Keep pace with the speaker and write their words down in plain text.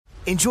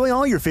Enjoy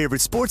all your favorite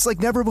sports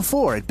like never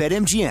before at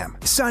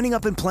BetMGM. Signing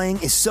up and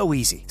playing is so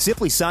easy.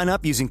 Simply sign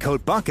up using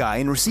code Buckeye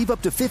and receive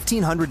up to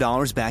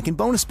 $1,500 back in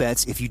bonus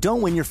bets if you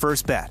don't win your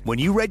first bet. When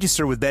you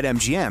register with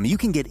BetMGM, you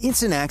can get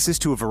instant access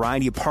to a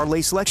variety of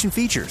parlay selection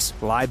features,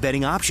 live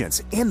betting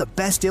options, and the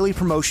best daily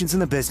promotions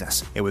in the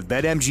business. And with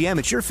BetMGM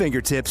at your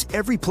fingertips,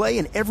 every play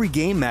and every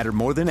game matter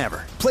more than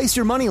ever. Place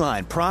your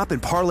moneyline, prop,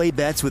 and parlay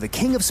bets with the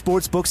king of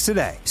sportsbooks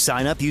today.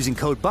 Sign up using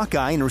code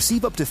Buckeye and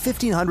receive up to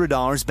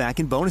 $1,500 back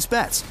in bonus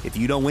bets if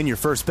you don't win your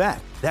first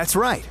bet. That's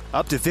right,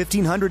 up to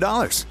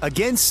 $1,500.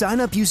 Again, sign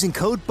up using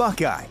code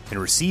Buckeye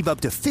and receive up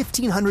to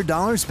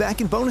 $1,500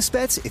 back in bonus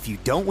bets if you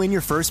don't win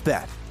your first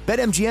bet.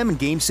 BetMGM and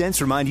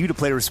GameSense remind you to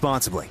play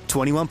responsibly.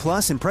 21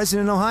 plus and present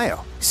in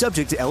Ohio.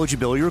 Subject to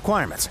eligibility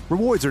requirements.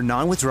 Rewards are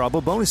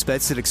non-withdrawable bonus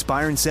bets that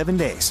expire in 7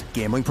 days.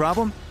 Gambling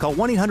problem? Call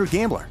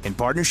 1-800-GAMBLER in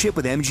partnership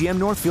with MGM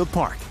Northfield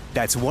Park.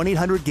 That's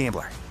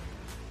 1-800-GAMBLER.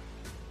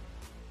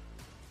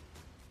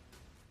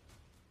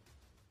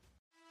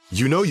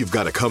 You know you've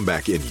got a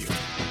comeback in you.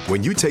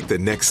 When you take the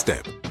next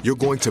step, you're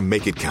going to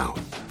make it count.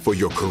 For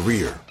your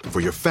career, for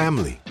your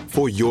family,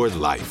 for your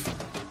life.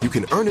 You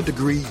can earn a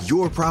degree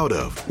you're proud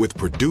of with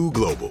Purdue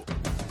Global.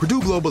 Purdue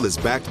Global is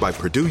backed by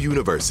Purdue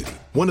University,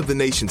 one of the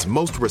nation's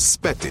most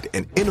respected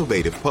and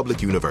innovative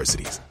public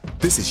universities.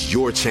 This is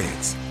your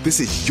chance. This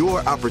is your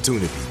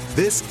opportunity.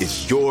 This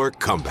is your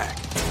comeback.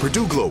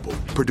 Purdue Global,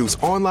 Purdue's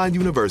online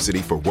university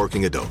for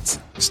working adults.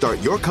 Start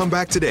your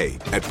comeback today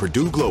at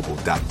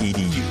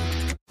purdueglobal.edu.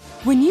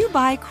 When you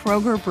buy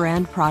Kroger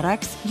brand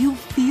products, you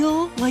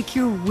feel like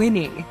you're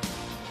winning.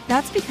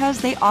 That's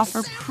because they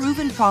offer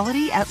proven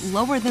quality at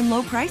lower than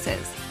low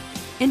prices.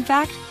 In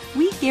fact,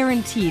 we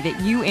guarantee that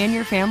you and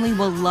your family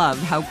will love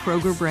how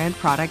Kroger brand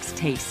products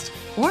taste,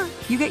 or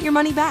you get your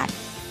money back.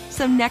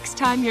 So next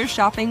time you're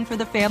shopping for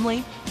the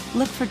family,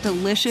 look for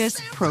delicious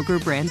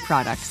Kroger brand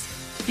products,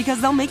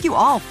 because they'll make you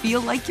all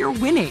feel like you're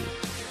winning.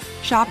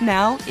 Shop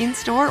now,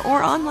 in-store,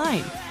 or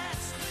online.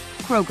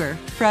 Kroger,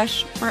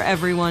 fresh for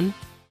everyone.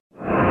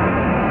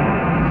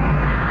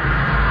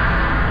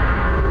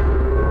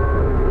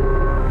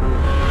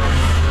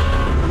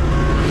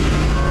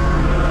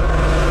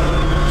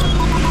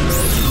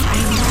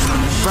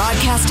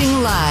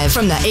 Broadcasting live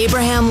from the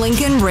Abraham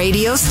Lincoln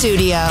Radio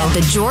Studio at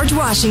the George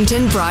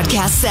Washington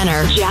Broadcast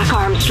Center. Jack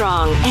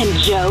Armstrong and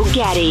Joe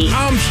Getty.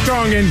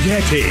 Armstrong and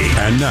Getty.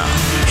 And now,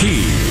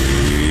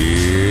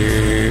 here's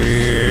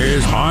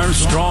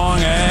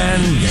Armstrong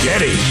and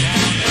Getty.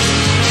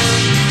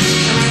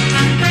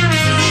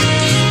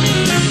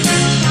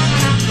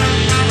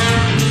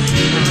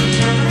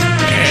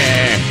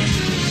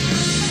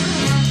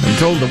 I'm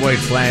told the white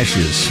flash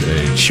is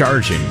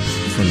charging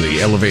from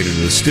the elevator to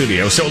the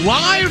studio. So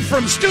live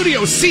from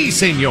Studio C,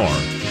 senor,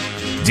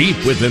 deep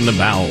within the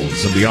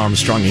bowels of the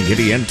Armstrong and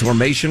Getty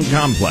Entormation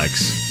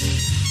Complex.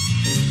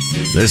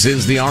 This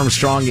is the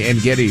Armstrong and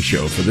Getty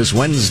Show for this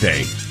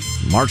Wednesday,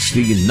 March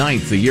the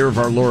 9th, the year of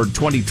our Lord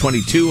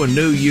 2022, a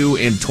new you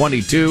in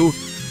 22.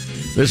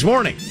 This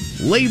morning,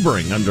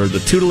 laboring under the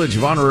tutelage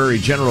of honorary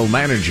general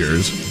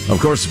managers, of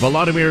course,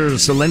 Volodymyr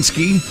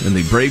Zelensky and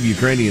the brave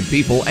Ukrainian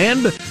people,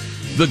 and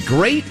the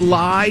great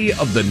lie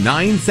of the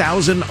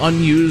 9,000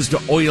 unused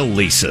oil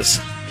leases.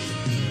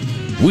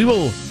 We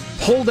will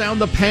pull down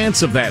the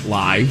pants of that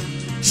lie,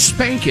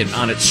 spank it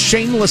on its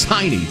shameless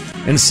hiney,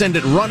 and send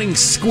it running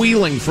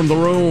squealing from the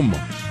room.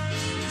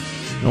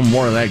 No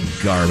more of that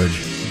garbage.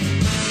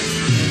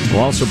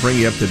 We'll also bring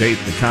you up to date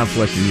the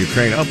conflict in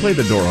Ukraine. I'll play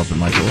the door open,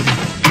 Michael.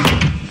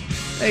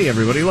 Hey,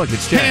 everybody. Look,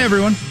 it's Jack. Hey,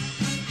 everyone.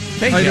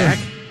 Hey, How Jack.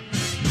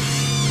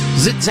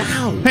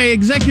 Zitzow. Hey,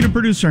 executive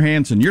producer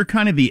Hanson, you're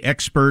kind of the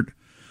expert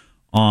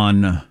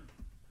on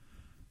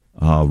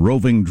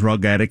roving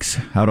drug addicts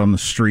out on the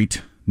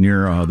street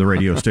near the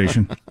radio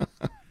station.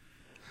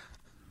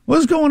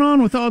 What's going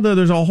on with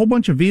there's a whole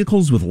bunch of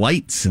vehicles with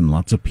lights and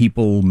lots of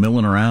people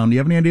milling around. Do you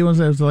have any idea? Was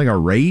it like a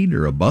raid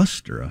or a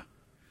bust or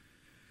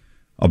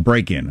a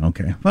break-in?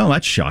 Okay. Well,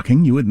 that's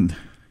shocking. You wouldn't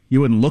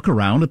look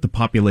around at the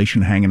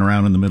population hanging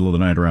around in the middle of the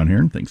night around here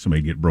and think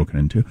somebody'd get broken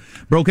into.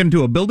 Broken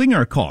into a building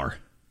or a car?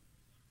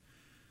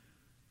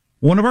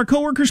 One of our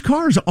coworkers'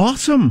 cars.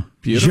 Awesome.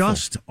 Beautiful.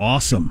 Just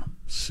awesome.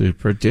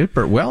 Super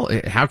duper. Well,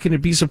 how can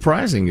it be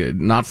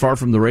surprising? Not far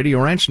from the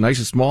Radio Ranch,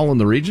 nicest mall in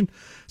the region.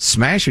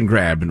 Smash and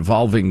grab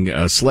involving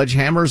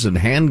sledgehammers and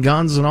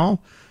handguns and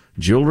all.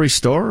 Jewelry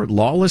store.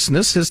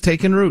 Lawlessness has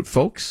taken root,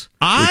 folks.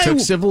 We took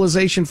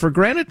civilization for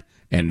granted,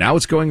 and now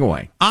it's going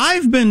away.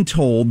 I've been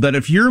told that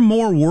if you're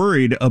more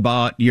worried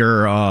about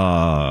your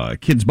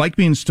kid's bike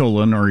being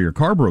stolen or your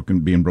car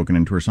being broken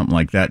into or something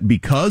like that,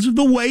 because of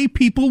the way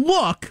people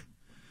look,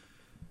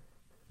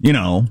 you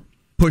know,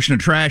 pushing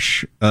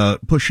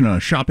a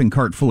shopping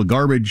cart full of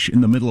garbage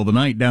in the middle of the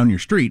night down your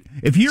street.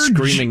 If you're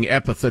screaming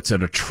epithets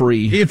at a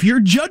tree. If you're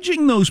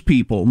judging those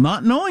people,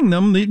 not knowing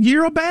them,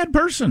 you're a bad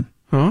person.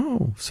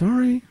 Oh,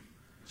 sorry.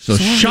 So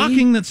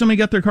shocking that somebody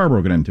got their car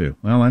broken into.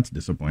 Well, that's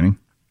disappointing.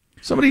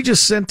 Somebody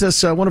just sent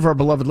us, one of our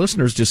beloved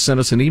listeners just sent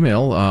us an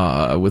email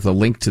with a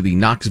link to the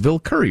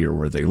Knoxville Courier,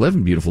 where they live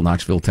in beautiful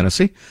Knoxville,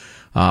 Tennessee.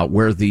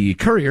 where the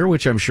Courier,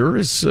 which I'm sure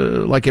is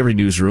like every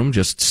newsroom,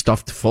 just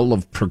stuffed full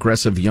of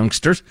progressive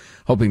youngsters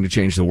hoping to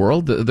change the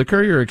world. The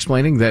Courier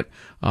explaining that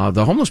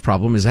the homeless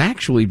problem is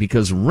actually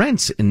because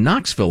rents in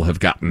Knoxville have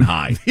gotten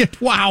high.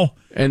 Wow.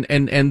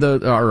 And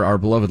our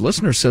beloved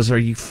listener says, "Are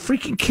you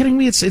freaking kidding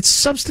me? It's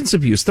substance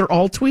abuse. They're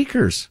all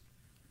tweakers."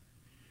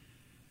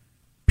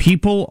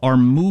 People are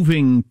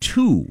moving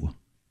to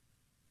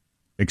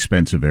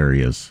expensive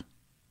areas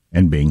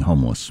and being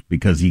homeless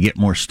because you get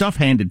more stuff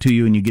handed to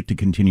you and you get to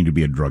continue to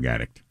be a drug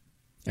addict.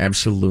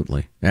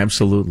 Absolutely.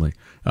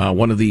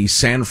 One of the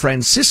San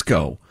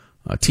Francisco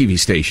TV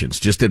stations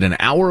just did an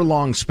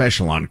hour-long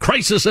special on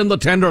Crisis in the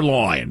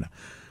Tenderloin,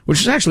 which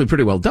is actually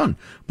pretty well done.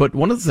 But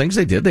one of the things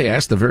they did, they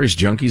asked the various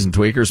junkies and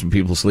tweakers and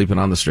people sleeping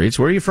on the streets,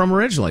 where are you from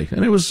originally?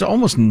 And it was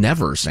almost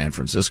never San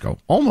Francisco.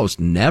 Almost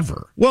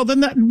never. Well,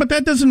 but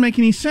that doesn't make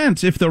any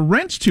sense. If the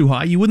rent's too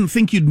high, you wouldn't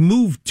think you'd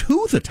move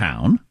to the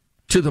town.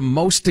 To the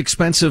most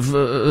expensive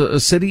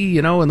city,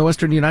 in the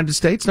western United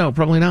States? No,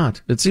 probably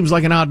not. It seems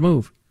like an odd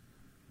move.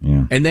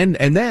 Yeah. And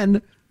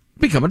then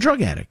become a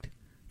drug addict.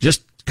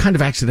 Just kind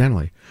of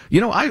accidentally.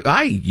 Both of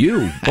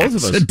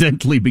us.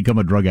 Accidentally become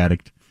a drug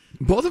addict.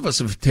 Both of us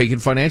have taken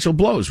financial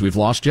blows. We've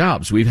lost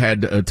jobs. We've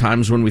had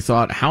times when we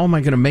thought, how am I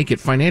going to make it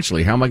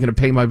financially? How am I going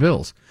to pay my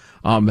bills?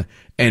 And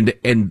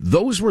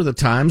those were the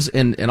times,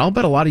 and I'll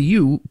bet a lot of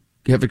you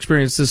have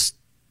experienced this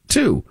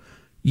too.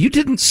 You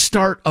didn't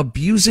start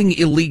abusing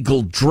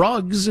illegal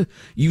drugs.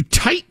 You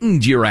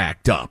tightened your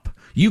act up.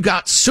 You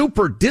got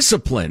super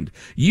disciplined.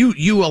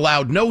 You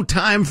allowed no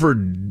time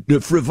for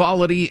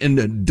frivolity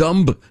and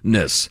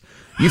dumbness.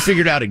 You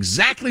figured out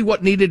exactly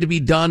what needed to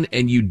be done,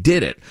 and you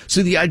did it.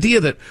 So the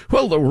idea that,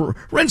 well, the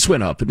rents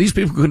went up, and these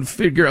people couldn't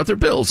figure out their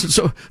bills, and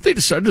so they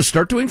decided to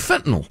start doing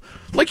fentanyl,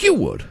 like you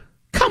would.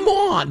 Come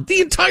on. The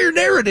entire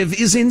narrative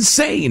is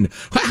insane.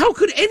 How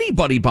could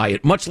anybody buy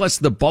it, much less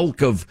the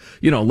bulk of,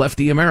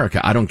 lefty America?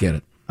 I don't get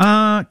it.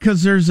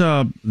 Because there's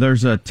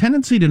a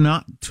tendency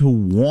to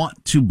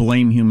want to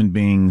blame human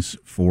beings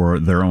for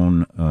their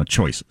own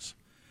choices.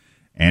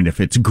 And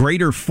if it's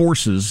greater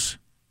forces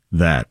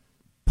that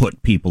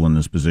put people in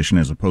this position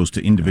as opposed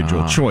to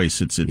individual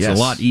choice, it's yes. a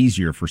lot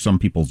easier for some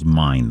people's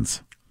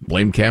minds.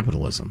 Blame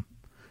capitalism.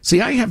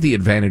 See, I have the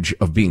advantage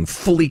of being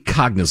fully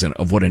cognizant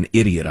of what an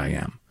idiot I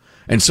am.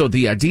 And so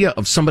the idea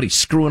of somebody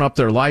screwing up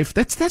their life,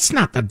 that's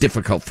not that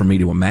difficult for me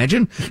to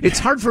imagine. It's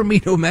hard for me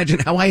to imagine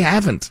how I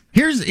haven't.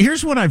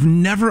 Here's what I've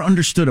never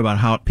understood about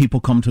how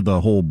people come to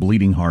the whole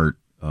bleeding heart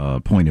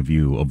point of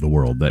view of the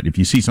world, that if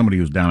you see somebody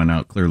who's down and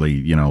out,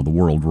 clearly, the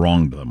world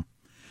wronged them.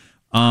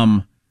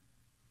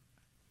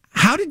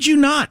 How did you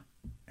not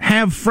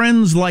have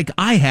friends like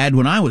I had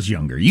when I was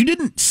younger? You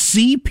didn't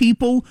see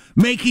people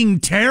making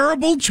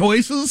terrible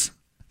choices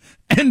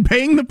and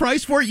paying the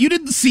price for it? You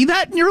didn't see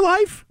that in your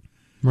life?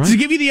 Right. To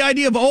give you the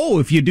idea of,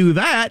 if you do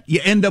that,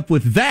 you end up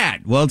with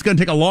that. Well, it's going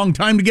to take a long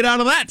time to get out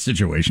of that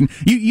situation.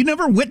 You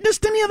never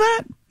witnessed any of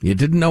that? You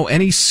didn't know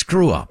any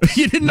screw-up.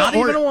 You didn't Not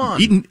know, even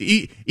one.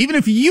 Even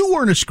if you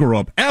weren't a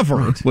screw-up ever,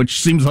 right, which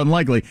seems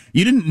unlikely,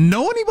 you didn't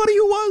know anybody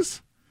who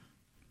was?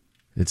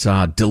 It's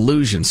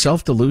delusion.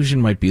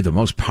 Self-delusion might be the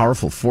most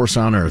powerful force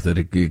on earth.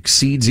 It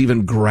exceeds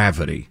even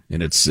gravity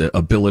in its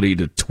ability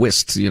to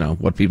twist,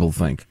 what people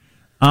think.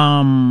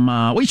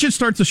 We should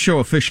start the show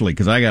officially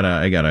because I got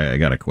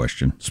a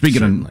question.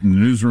 Speaking of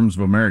newsrooms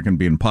of America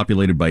being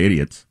populated by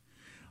idiots,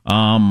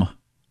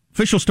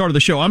 official start of the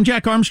show. I'm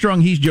Jack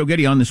Armstrong. He's Joe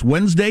Getty on this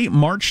Wednesday,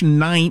 March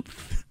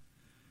 9th.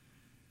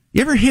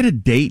 You ever hit a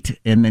date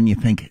and then you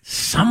think,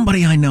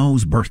 somebody I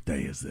know's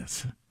birthday is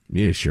this?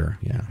 Yeah, sure.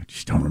 Yeah. I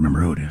just don't remember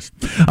who it is.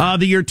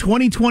 The year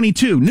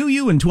 2022. New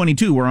you in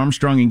 22. We're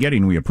Armstrong and Getty,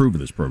 and we approve of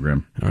this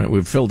program. All right,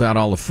 we've filled out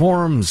all the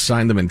forms,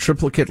 signed them in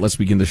triplicate. Let's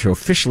begin the show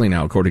officially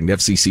now, according to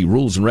FCC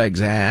rules and regs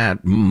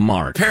at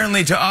Mark.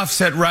 Apparently, to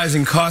offset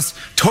rising costs,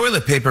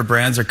 toilet paper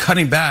brands are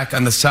cutting back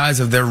on the size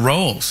of their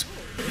rolls.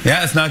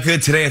 Yeah, it's not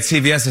good. Today at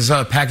CVS, I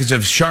saw a package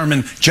of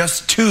Charmin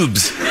Just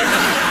Tubes.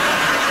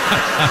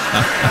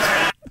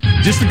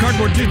 Just the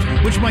cardboard tubes,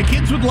 which my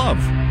kids would love.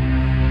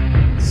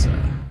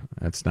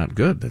 That's not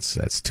good.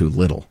 That's too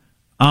little.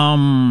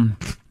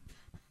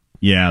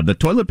 Yeah, the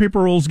toilet paper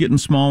roll's getting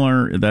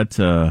smaller.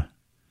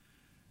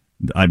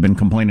 I've been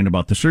complaining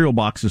about the cereal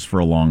boxes for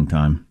a long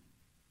time.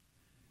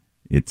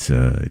 It's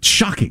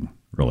shocking,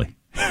 really,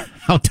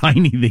 how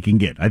tiny they can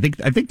get. I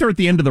think they're at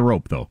the end of the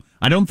rope, though.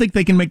 I don't think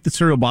they can make the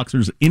cereal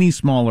boxers any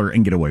smaller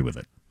and get away with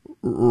it.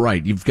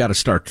 Right, you've got to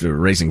start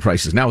raising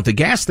prices. Now, the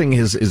gas thing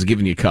is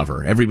giving you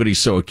cover. Everybody's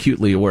so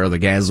acutely aware of the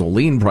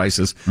gasoline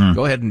prices.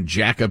 Go ahead and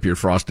jack up your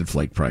Frosted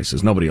Flake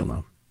prices. Nobody will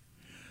know.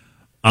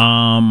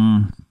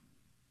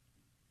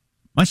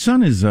 My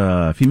son is,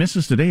 if he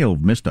misses today, he'll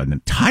have missed an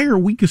entire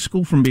week of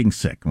school from being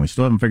sick, and we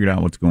still haven't figured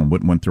out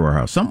what went through our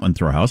house. Something went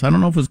through our house. I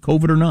don't know if it was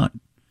COVID or not.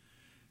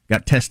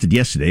 Got tested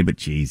yesterday, but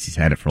geez, he's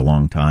had it for a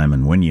long time.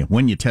 And when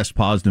you test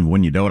positive,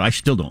 when you don't, I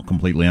still don't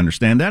completely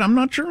understand that. I'm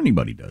not sure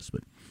anybody does,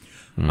 but.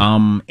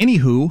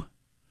 Anywho,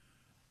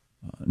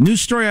 news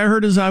story I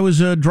heard as I was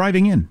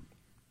driving in.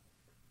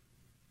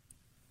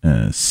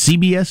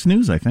 CBS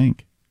News, I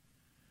think.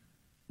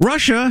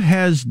 Russia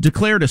has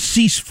declared a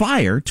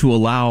ceasefire to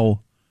allow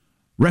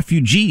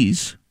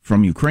refugees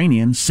from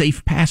Ukrainians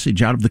safe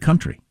passage out of the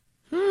country.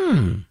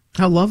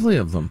 How lovely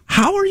of them.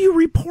 How are you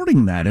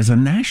reporting that as a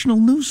national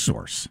news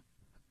source?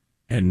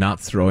 And not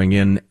throwing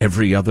in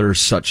every other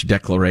such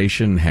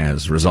declaration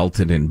has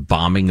resulted in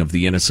bombing of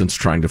the innocents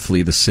trying to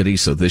flee the city,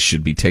 so this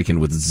should be taken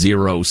with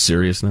zero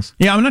seriousness?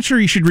 Yeah, I'm not sure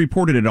you should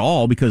report it at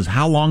all, because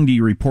how long do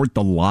you report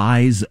the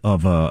lies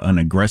of an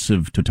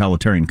aggressive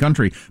totalitarian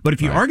country? But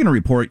if you are going to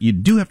report, you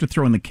do have to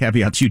throw in the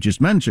caveats you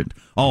just mentioned.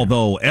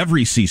 Although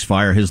every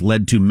ceasefire has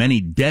led to many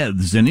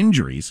deaths and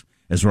injuries,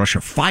 as Russia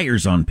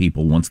fires on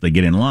people once they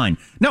get in line.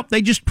 Nope,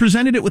 they just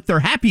presented it with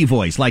their happy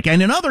voice. Like,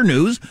 and in other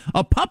news,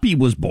 a puppy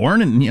was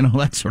born and,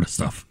 that sort of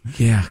stuff.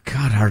 Yeah,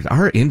 God,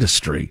 our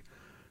industry,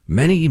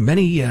 many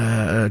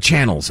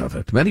channels of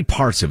it, many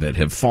parts of it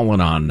have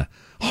fallen on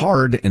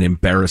hard and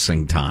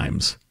embarrassing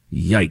times.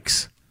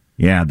 Yikes.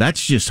 Yeah,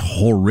 that's just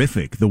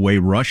horrific, the way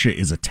Russia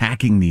is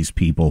attacking these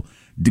people.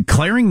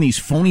 Declaring these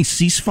phony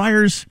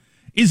ceasefires,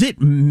 is it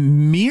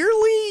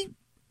merely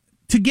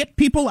to get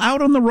people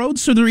out on the road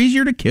so they're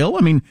easier to kill? I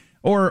mean,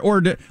 or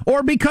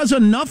because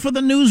enough of the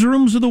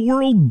newsrooms of the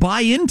world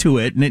buy into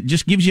it, and it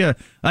just gives you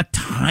a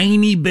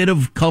tiny bit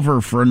of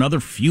cover for another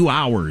few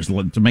hours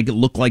to make it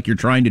look like you're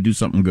trying to do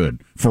something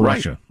good for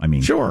Russia. I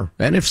mean, sure.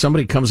 And if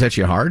somebody comes at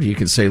you hard, you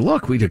can say,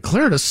 "Look, we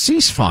declared a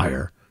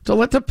ceasefire to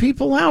let the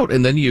people out,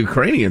 and then the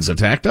Ukrainians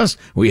attacked us.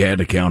 We had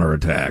to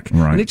counterattack."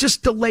 Right. And it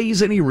just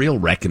delays any real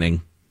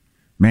reckoning.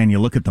 Man, you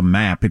look at the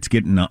map, it's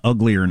getting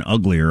uglier and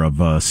uglier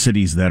of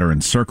cities that are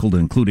encircled,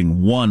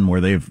 including one where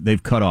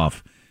they've cut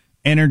off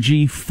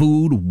energy,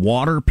 food,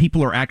 water.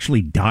 People are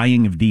actually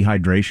dying of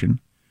dehydration.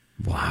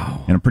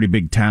 Wow. In a pretty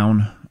big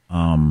town.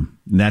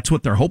 That's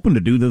what they're hoping to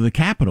do to the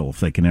capital if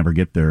they can ever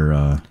get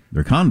their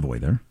convoy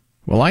there.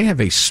 Well, I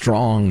have a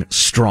strong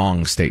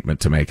statement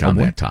to make on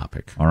that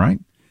topic. All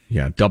right.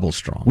 Yeah, double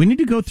strong. We need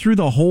to go through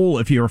the whole,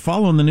 if you were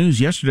following the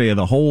news yesterday,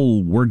 the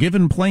whole we're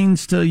giving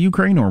planes to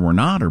Ukraine or we're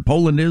not, or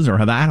Poland is,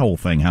 or that whole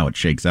thing, how it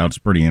shakes out. It's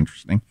pretty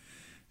interesting.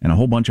 And a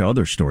whole bunch of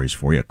other stories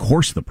for you. Of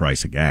course, the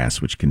price of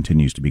gas, which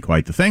continues to be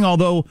quite the thing,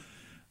 although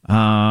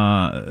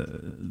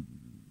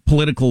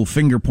political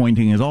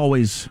finger-pointing is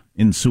always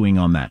ensuing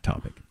on that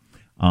topic.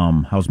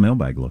 How's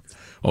mailbag look?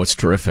 Oh, it's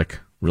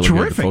terrific. Really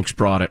terrific. Good. The folks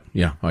brought it.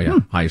 Yeah. Oh, yeah.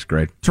 Highest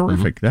grade.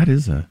 Terrific.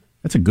 Mm-hmm.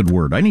 That's a good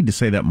word. I need to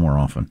say that more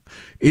often.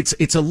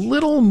 It's a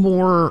little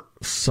more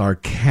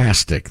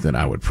sarcastic than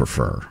I would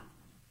prefer.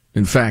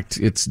 In fact,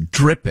 it's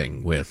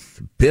dripping with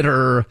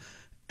bitter,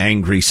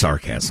 angry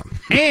sarcasm.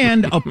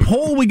 And a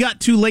poll we got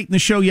to late in the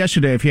show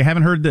yesterday, if you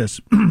haven't heard this,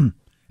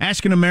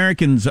 asking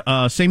Americans,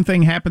 same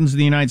thing happens in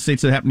the United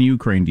States that happened to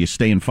Ukraine. Do you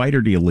stay and fight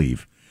or do you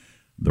leave?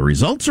 The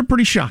results are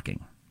pretty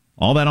shocking.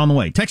 All that on the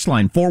way. Text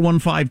line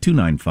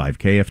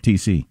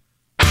 415-295-KFTC.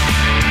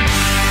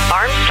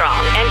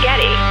 Armstrong and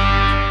Getty.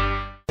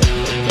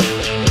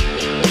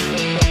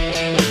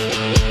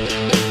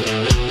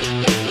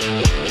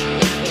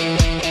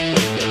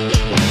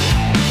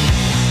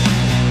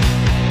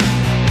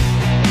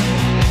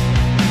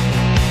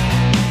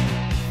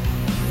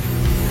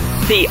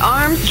 The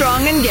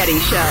Armstrong and Getty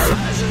Show.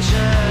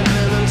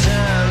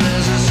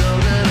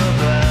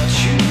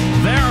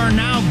 There are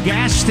now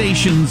gas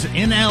stations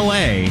in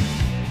L.A.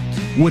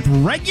 with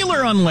regular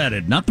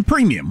unleaded, not the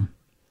premium,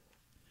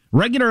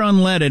 regular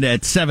unleaded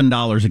at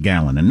 $7 a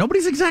gallon, and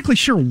nobody's exactly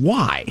sure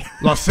why.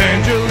 Los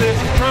Angeles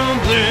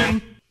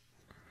crumbling.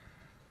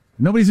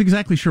 Nobody's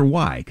exactly sure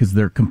why, because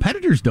their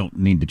competitors don't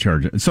need to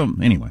charge it. So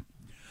anyway.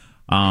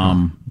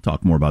 We'll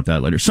talk more about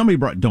that later. Somebody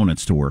brought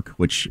donuts to work,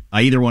 which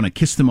I either want to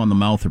kiss them on the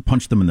mouth or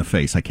punch them in the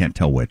face. I can't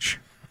tell which.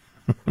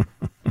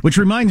 Which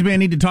reminds me, I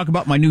need to talk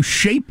about my new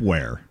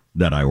shapewear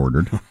that I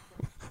ordered.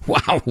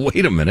 Wow,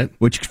 wait a minute.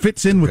 Which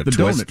fits in with the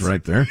twist donuts.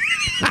 Right there.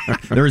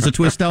 There is a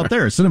twist out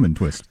there, a cinnamon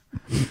twist.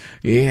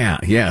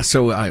 Yeah.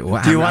 So,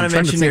 do you want to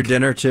mention your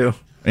dinner, too?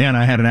 And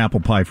I had an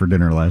apple pie for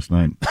dinner last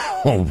night.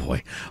 Oh,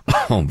 boy.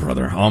 Oh,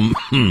 brother.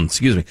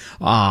 Excuse me.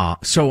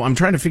 So I'm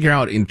trying to figure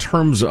out, in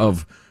terms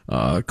of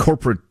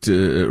corporate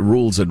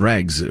rules and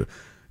regs,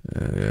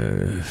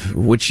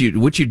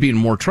 which you'd be in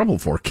more trouble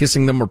for,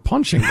 kissing them or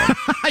punching them.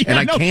 Yeah,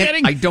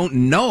 and I don't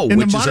know,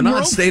 which is an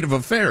odd state of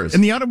affairs.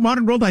 In the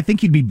modern world, I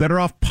think you'd be better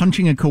off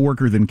punching a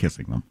coworker than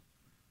kissing them.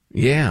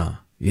 Yeah.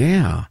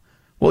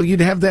 Well,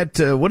 you'd have that,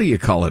 what do you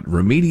call it,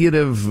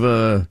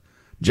 remediative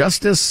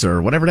justice,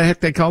 or whatever the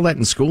heck they call that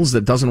in schools,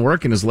 that doesn't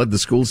work and has led the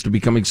schools to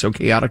becoming so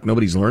chaotic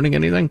nobody's learning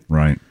anything.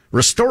 Right.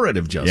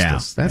 Restorative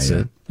justice. Yeah. That's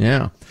it.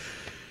 Yeah.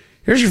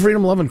 Here's your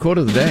freedom-loving quote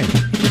of the day.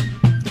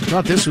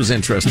 Thought this was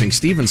interesting.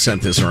 Stephen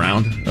sent this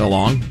along.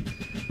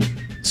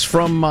 It's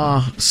from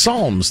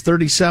Psalms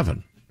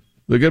 37,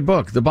 the good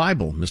book, the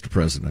Bible, Mr.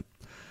 President.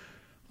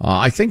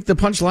 I think the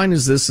punchline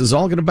is this is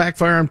all going to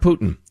backfire on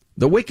Putin.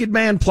 The wicked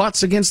man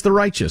plots against the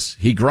righteous.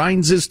 He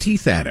grinds his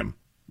teeth at him,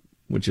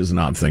 which is an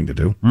odd thing to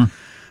do.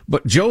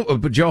 But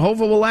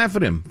Jehovah will laugh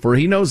at him, for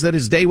he knows that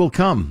his day will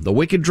come. The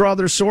wicked draw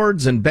their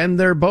swords and bend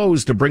their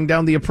bows to bring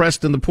down the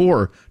oppressed and the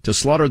poor, to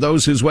slaughter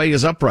those whose way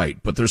is upright.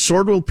 But their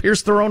sword will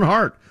pierce their own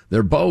heart.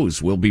 Their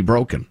bows will be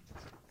broken.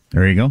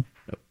 There you go.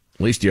 At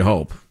least you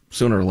hope,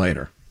 sooner or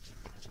later.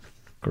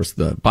 Of course,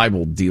 the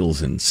Bible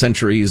deals in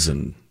centuries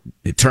and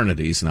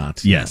eternities, not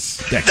decades.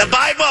 The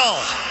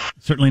Bible!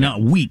 Certainly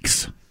not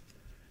weeks.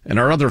 And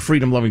our other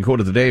freedom-loving quote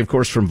of the day, of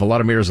course, from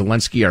Volodymyr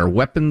Zelensky: our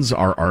weapons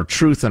are our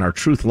truth, and our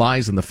truth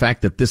lies in the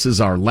fact that this is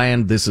our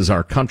land, this is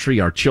our country,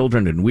 our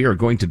children, and we are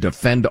going to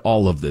defend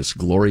all of this.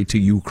 Glory to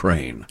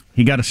Ukraine.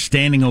 He got a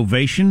standing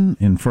ovation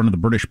in front of the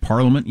British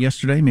Parliament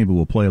yesterday. Maybe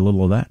we'll play a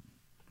little of that.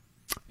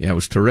 Yeah, it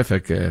was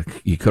terrific.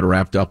 He could have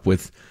wrapped up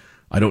with,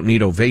 I don't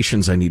need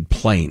ovations, I need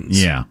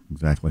planes. Yeah,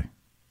 exactly.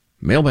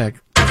 Mailbag.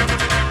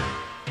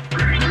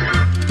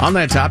 On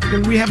that topic,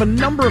 and we have a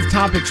number of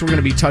topics we're going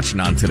to be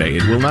touching on today.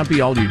 It will not be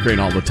all Ukraine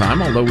all the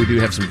time, although we do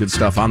have some good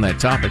stuff on that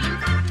topic.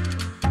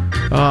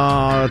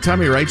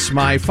 Tommy writes,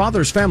 my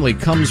father's family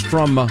comes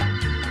from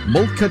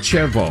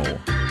Molkachevo,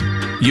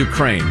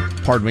 Ukraine.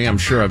 Pardon me, I'm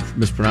sure I've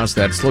mispronounced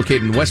that. It's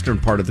located in the western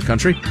part of the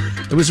country.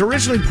 It was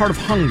originally part of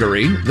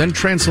Hungary, then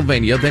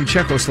Transylvania, then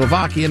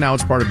Czechoslovakia, now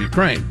it's part of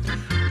Ukraine.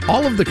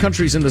 All of the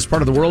countries in this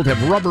part of the world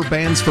have rubber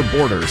bands for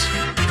borders.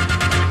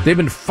 They've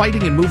been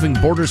fighting and moving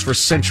borders for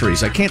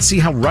centuries. I can't see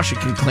how Russia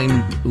can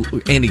claim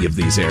any of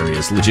these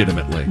areas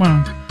legitimately.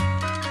 Well,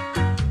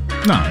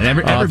 no,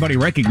 everybody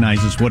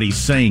recognizes what he's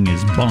saying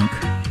is bunk.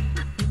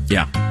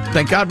 Yeah.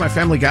 Thank God my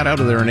family got out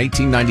of there in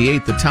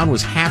 1898. The town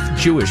was half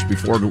Jewish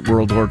before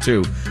World War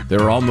II. They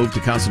were all moved to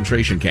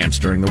concentration camps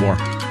during the war.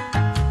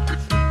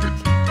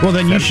 Well,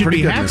 then you should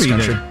be happy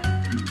that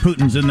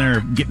Putin's in there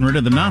getting rid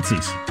of the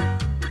Nazis.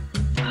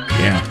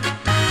 Yeah.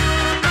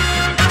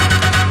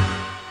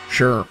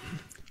 Sure.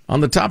 On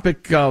the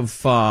topic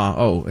of,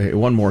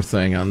 one more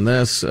thing on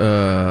this.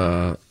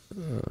 I'm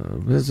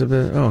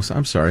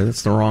sorry,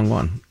 that's the wrong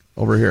one.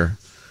 Over here.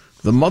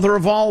 The mother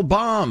of all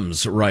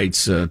bombs,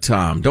 writes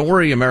Tom. Don't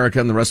worry, America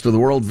and the rest of the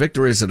world.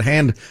 Victory is at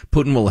hand.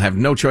 Putin will have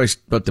no choice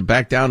but to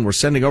back down. We're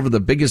sending over the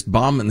biggest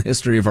bomb in the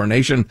history of our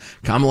nation,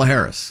 Kamala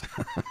Harris.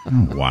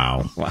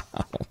 Wow.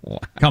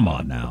 Come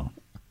on now.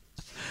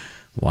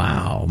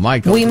 Wow.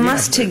 Michael. We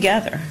must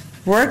together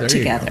work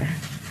together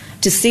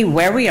to see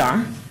where we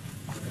are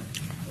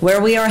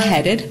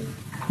headed,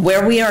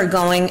 where we are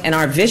going, and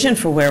our vision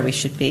for where we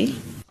should be.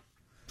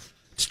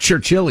 It's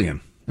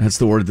Churchillian. That's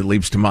the word that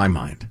leaps to my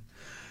mind.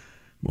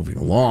 Moving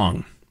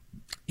along.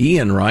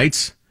 Ian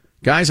writes,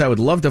 guys, I would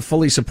love to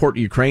fully support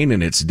Ukraine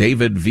in its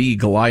David v.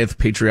 Goliath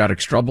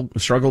patriotic struggle,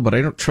 but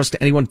I don't trust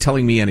anyone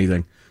telling me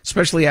anything,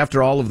 especially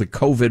after all of the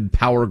COVID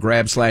power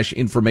grab /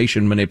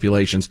 information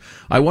manipulations.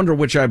 I wonder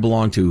which I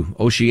belong to,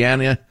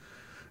 Oceania,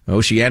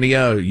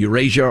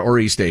 Eurasia, or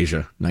East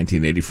Asia.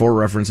 1984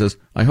 references.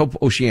 I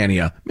hope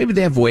Oceania. Maybe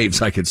they have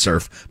waves I could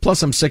surf.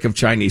 Plus, I'm sick of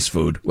Chinese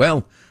food.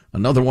 Well,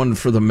 another one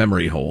for the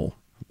memory hole.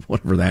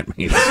 Whatever that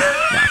means.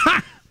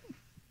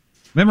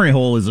 Memory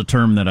hole is a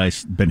term that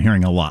I've been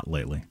hearing a lot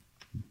lately.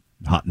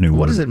 Hot new word.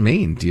 What does it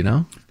mean? Do you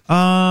know?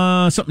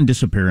 Something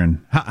disappearing.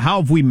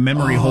 How have we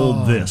memory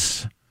holed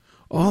this?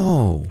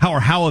 Oh.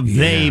 How have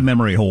they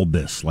memory hold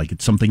this? Like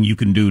it's something you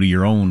can do to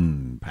your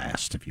own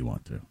past if you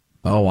want to.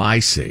 Oh, I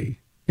see.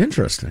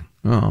 Interesting.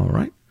 All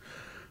right.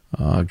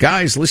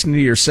 Guys, listening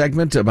to your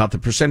segment about the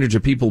percentage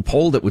of people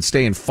polled that would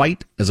stay and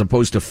fight as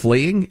opposed to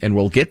fleeing, and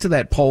we'll get to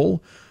that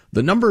poll.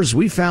 The numbers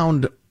we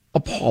found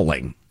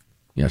appalling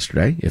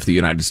yesterday if the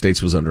United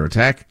States was under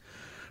attack.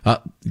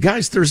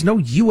 Guys, there's no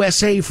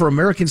USA for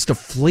Americans to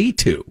flee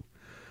to.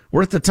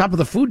 We're at the top of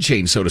the food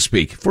chain, so to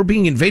speak. If we're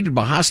being invaded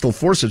by hostile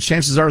forces,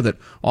 chances are that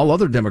all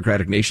other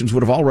democratic nations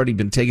would have already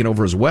been taken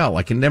over as well.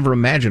 I can never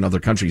imagine other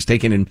countries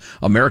taking in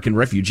American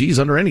refugees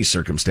under any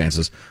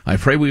circumstances. I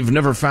pray we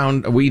never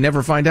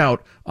find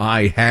out.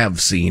 I have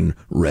seen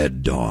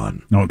Red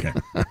Dawn. Okay.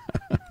 When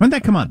did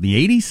that come out?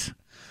 The 80s?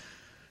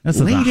 That's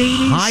late the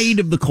 80s? height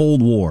of the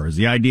Cold War. Is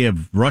the idea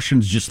of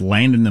Russians just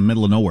landing in the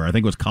middle of nowhere. I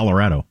think it was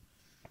Colorado.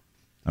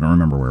 I don't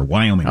remember where.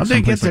 Wyoming. How'd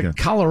they get to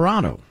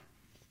Colorado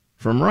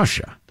from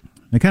Russia?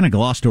 They kind of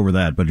glossed over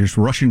that, but just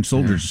Russian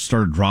soldiers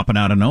started dropping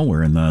out of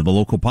nowhere, and the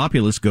local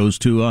populace goes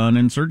to an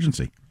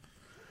insurgency.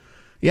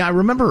 Yeah, I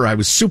remember I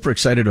was super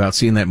excited about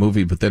seeing that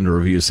movie, but then the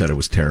review said it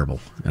was terrible,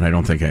 and I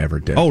don't think I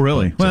ever did. Oh,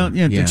 really? Well,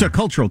 it's a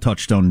cultural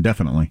touchstone,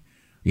 definitely.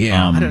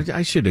 Yeah,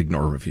 I should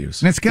ignore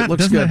reviews. And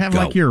doesn't it have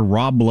like your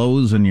Rob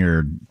Lowe's and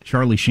your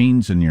Charlie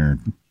Sheens and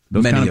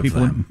those Many kind of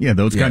people? Them. Yeah,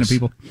 those kind of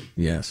people.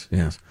 Yes.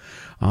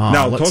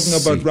 Now, talking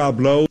about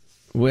Rob Lowe.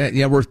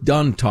 We're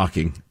done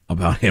talking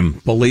about him.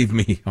 Believe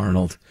me,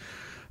 Arnold.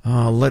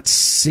 Let's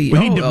see. We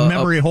need to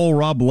memory hole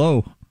Rob Lowe.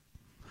 A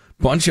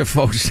bunch of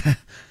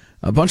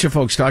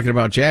folks talking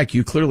about, Jack,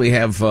 you clearly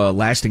have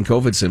lasting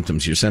COVID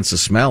symptoms, your sense of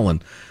smell,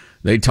 and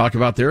they talk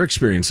about their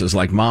experiences,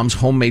 like mom's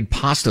homemade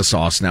pasta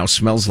sauce now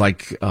smells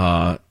like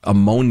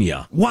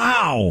ammonia.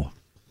 Wow.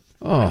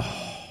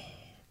 Oh.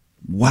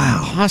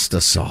 Wow. Pasta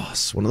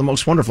sauce, one of the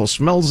most wonderful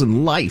smells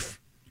in life.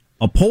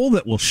 A poll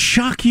that will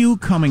shock you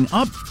coming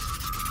up.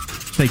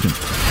 Stay tuned.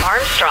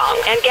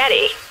 Armstrong and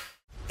Getty.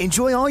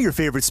 Enjoy all your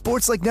favorite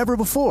sports like never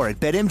before at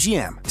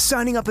BetMGM.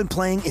 Signing up and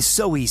playing is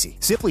so easy.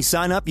 Simply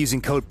sign up using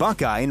code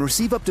Buckeye and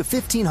receive up to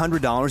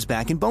 $1,500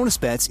 back in bonus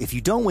bets if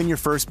you don't win your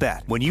first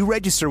bet. When you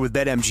register with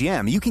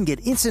BetMGM, you can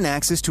get instant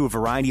access to a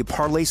variety of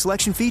parlay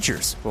selection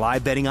features,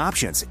 live betting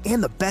options,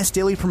 and the best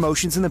daily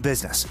promotions in the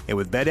business. And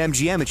with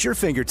BetMGM at your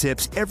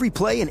fingertips, every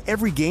play and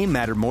every game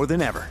matter more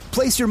than ever.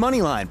 Place your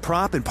moneyline,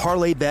 prop, and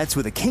parlay bets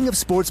with the king of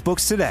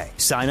sportsbooks today.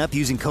 Sign up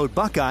using code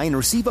Buckeye and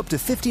receive up to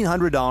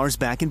 $1,500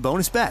 back in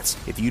bonus bets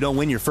if you don't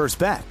win your first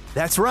bet.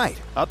 That's right,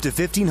 up to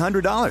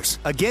 $1,500.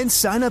 Again,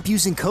 sign up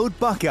using code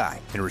Buckeye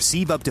and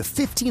receive up to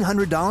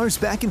 $1,500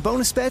 back in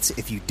bonus bets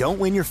if you don't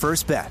win your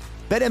first bet.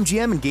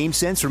 BetMGM and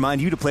GameSense remind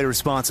you to play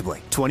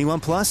responsibly. 21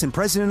 plus and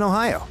present in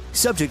Ohio.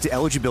 Subject to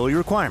eligibility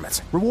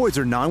requirements. Rewards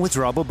are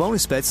non-withdrawable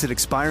bonus bets that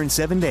expire in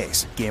 7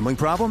 days. Gambling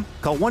problem?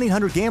 Call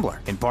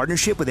 1-800-GAMBLER in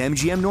partnership with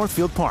MGM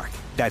Northfield Park.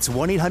 That's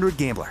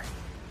 1-800-GAMBLER.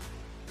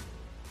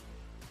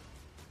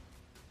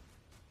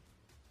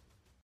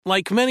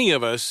 Like many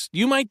of us,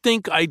 you might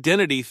think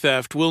identity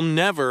theft will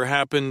never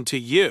happen to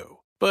you.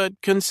 But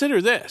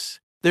consider this.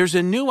 There's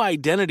a new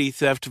identity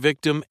theft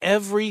victim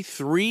every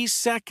 3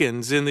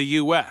 seconds in the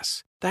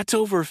U.S. That's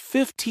over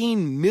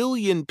 15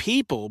 million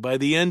people by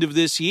the end of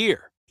this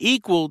year,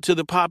 equal to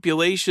the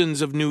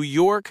populations of New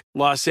York,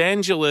 Los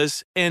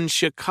Angeles, and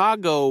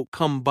Chicago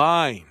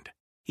combined.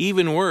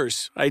 Even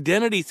worse,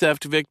 identity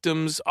theft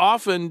victims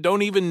often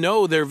don't even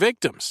know they're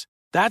victims.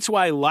 That's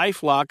why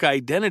LifeLock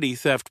Identity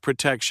Theft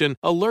Protection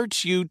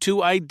alerts you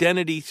to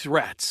identity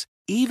threats,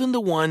 even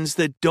the ones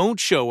that don't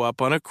show up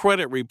on a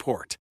credit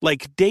report,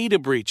 like data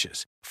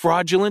breaches,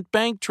 fraudulent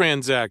bank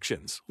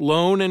transactions,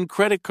 loan and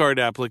credit card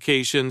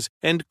applications,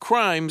 and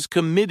crimes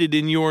committed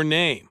in your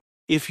name.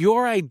 If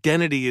your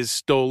identity is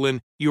stolen,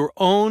 your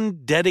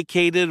own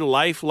dedicated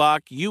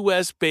LifeLock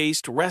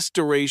U.S.-based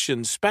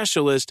restoration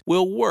specialist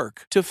will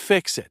work to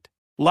fix it.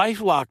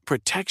 LifeLock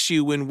protects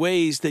you in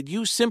ways that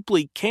you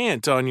simply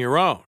can't on your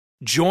own.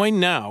 Join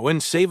now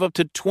and save up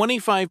to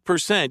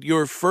 25%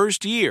 your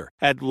first year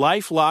at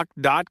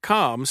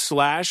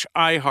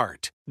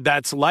LifeLock.com/iHeart.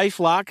 That's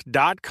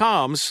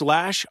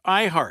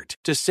LifeLock.com/iHeart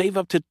to save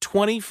up to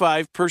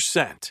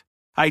 25%.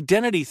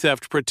 Identity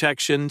theft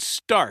protection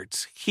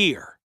starts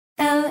here.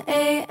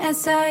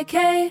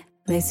 LASIK,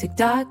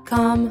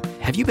 LASIK.com.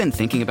 Have you been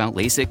thinking about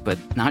LASIK but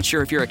not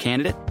sure if you're a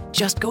candidate?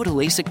 Just go to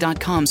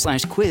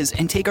LASIK.com/quiz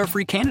and take our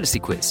free candidacy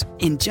quiz.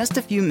 In just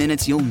a few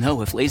minutes, you'll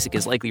know if LASIK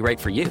is likely right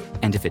for you.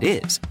 And if it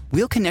is,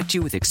 we'll connect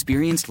you with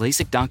experienced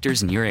LASIK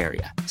doctors in your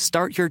area.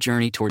 Start your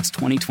journey towards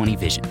 20/20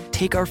 vision.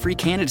 Take our free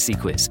candidacy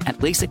quiz at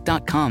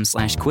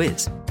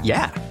LASIK.com/quiz.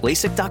 Yeah,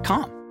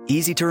 LASIK.com.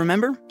 Easy to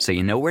remember, so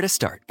you know where to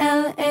start.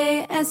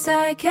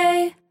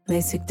 LASIK,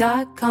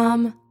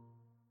 LASIK.com.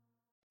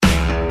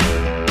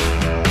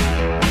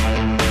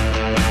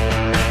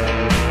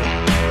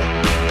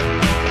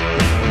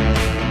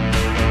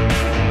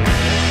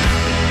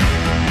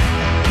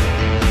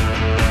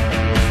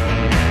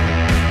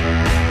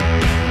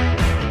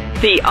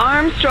 The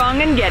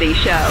Armstrong and Getty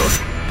Show.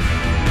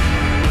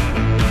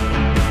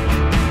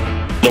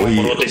 We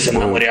will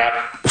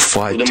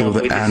fight till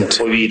the end at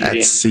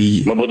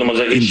sea, in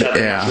the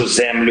air.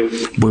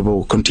 We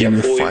will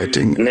continue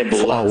fighting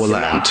for our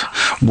land,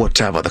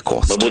 whatever the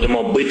cost. We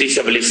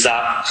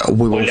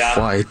will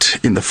fight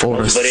in the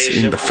forests,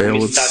 in the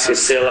fields,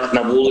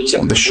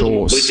 on the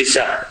shores,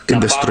 in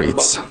the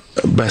streets.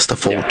 Best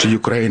of all to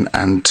Ukraine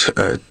and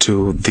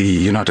to the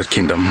United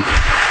Kingdom.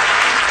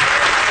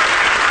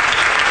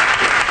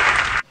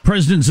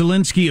 President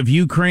Zelensky of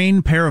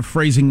Ukraine,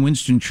 paraphrasing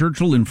Winston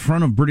Churchill in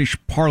front of British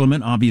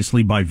Parliament,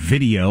 obviously by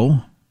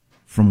video,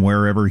 from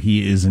wherever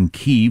he is in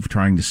Kyiv,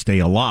 trying to stay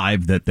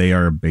alive, that they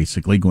are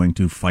basically going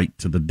to fight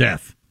to the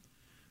death.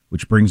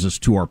 Which brings us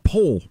to our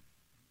poll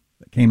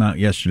that came out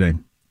yesterday.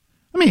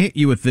 Let me hit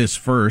you with this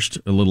first,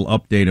 a little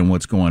update on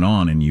what's going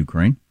on in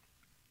Ukraine.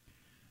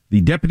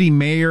 The deputy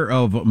mayor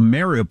of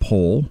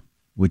Mariupol,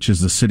 which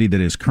is the city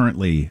that is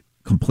currently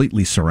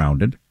completely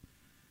surrounded,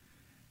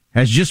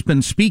 has just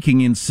been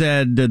speaking and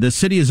said the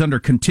city is under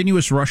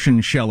continuous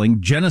Russian shelling.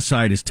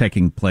 Genocide is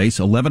taking place.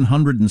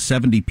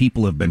 1,170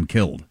 people have been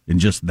killed in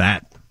just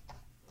that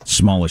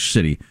smallish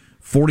city.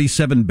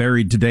 47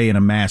 buried today in a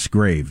mass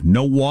grave.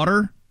 No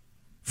water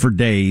for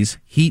days.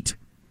 Heat,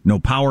 no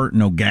power,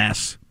 no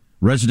gas.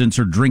 Residents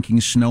are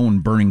drinking snow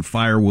and burning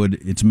firewood.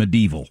 It's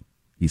medieval,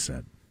 he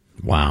said.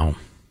 Wow.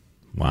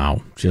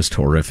 Just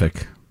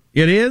horrific.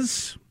 It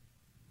is.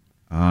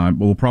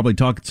 We'll probably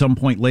talk at some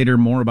point later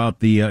more about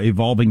the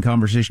evolving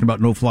conversation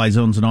about no-fly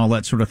zones and all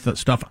that sort of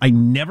stuff. I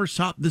never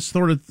thought this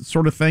sort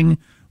of thing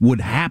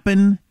would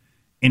happen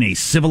in a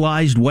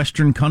civilized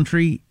Western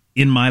country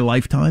in my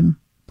lifetime.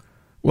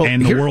 Well,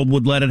 and the world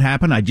would let it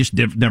happen. I just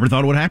never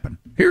thought it would happen.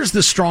 Here's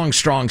the strong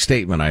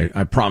statement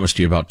I promised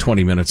you about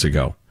 20 minutes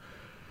ago.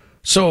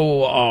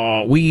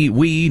 So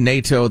we,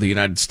 NATO, the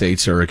United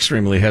States, are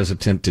extremely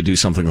hesitant to do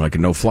something like a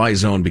no-fly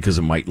zone because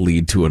it might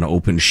lead to an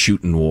open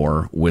shooting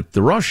war with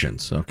the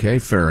Russians. Okay,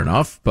 fair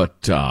enough.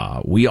 But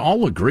we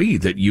all agree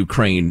that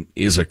Ukraine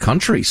is a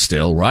country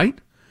still, right?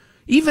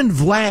 Even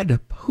Vladimir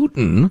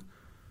Putin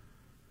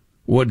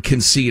would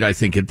concede, I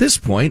think, at this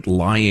point,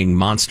 lying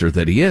monster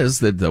that he is,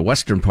 that the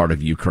western part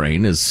of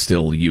Ukraine is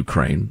still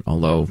Ukraine,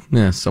 although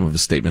some of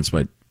his statements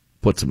might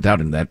put some doubt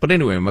in that. But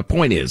anyway, my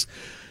point is,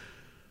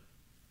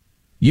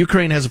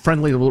 Ukraine has a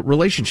friendly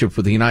relationship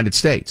with the United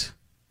States.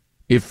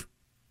 If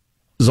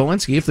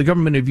Zelensky, if the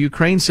government of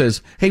Ukraine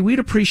says, hey, we'd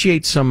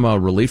appreciate some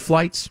relief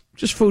flights,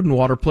 just food and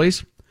water,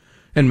 please,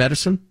 and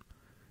medicine.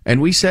 And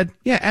we said,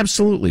 yeah,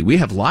 absolutely. We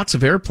have lots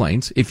of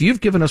airplanes. If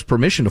you've given us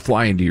permission to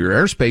fly into your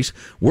airspace,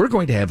 we're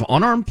going to have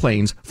unarmed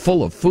planes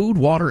full of food,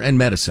 water, and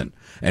medicine.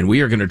 And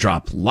we are going to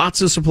drop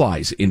lots of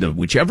supplies into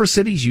whichever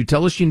cities you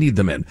tell us you need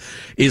them in.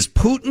 Is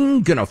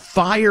Putin going to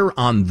fire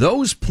on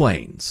those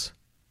planes?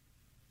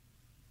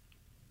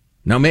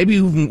 Now,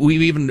 maybe we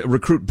even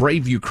recruit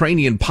brave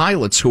Ukrainian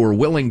pilots who are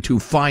willing to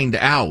find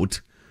out.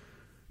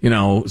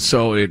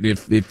 So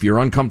if you're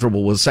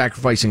uncomfortable with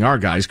sacrificing our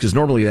guys, because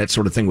normally that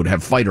sort of thing would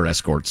have fighter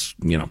escorts,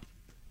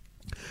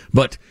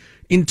 But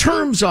in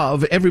terms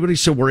of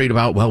everybody's so worried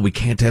about, well, we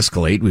can't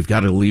escalate. We've got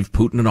to leave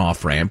Putin an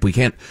off-ramp. We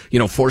can't,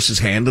 force his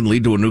hand and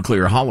lead to a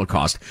nuclear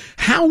holocaust.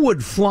 How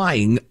would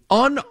flying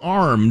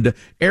unarmed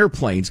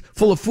airplanes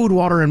full of food,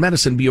 water, and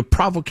medicine be a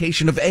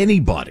provocation of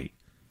anybody?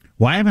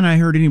 Why haven't I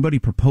heard anybody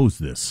propose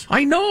this?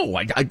 I know.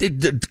 I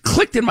did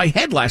clicked in my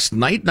head last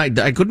night, and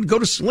I couldn't go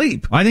to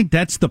sleep. I think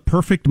that's the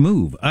perfect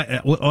move.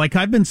 Like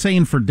I've been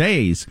saying for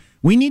days,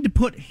 we need to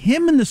put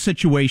him in the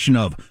situation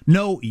of,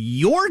 no,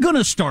 you're going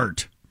to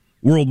start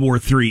World War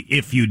III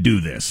if you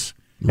do this.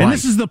 Right. And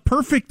this is the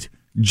perfect,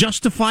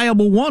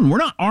 justifiable one. We're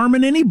not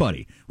arming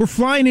anybody. We're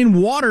flying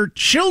in water.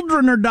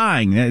 Children are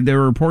dying. There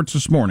were reports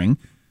this morning.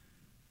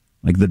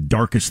 Like the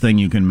darkest thing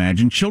you can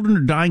imagine. Children are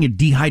dying of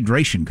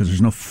dehydration because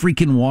there's no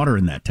freaking water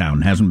in that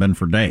town. Hasn't been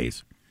for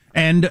days.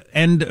 And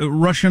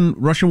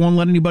Russia won't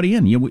let anybody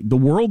in.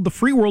 The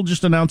free world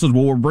just announces,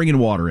 well, we're bringing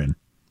water in.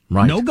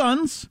 Right. No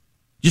guns,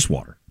 just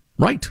water.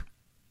 Right.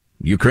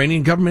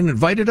 Ukrainian government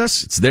invited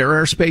us. It's their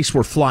airspace.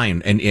 We're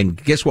flying. And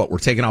guess what? We're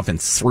taking off in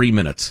 3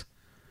 minutes.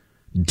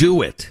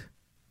 Do it.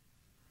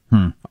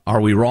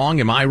 Are we wrong?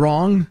 Am I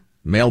wrong?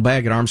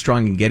 Mailbag at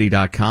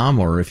ArmstrongandGetty.com,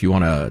 or if you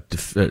want to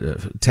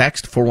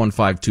text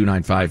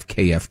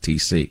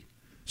 415-295-KFTC.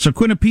 So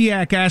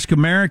Quinnipiac asked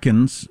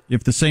Americans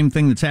if the same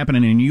thing that's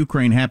happening in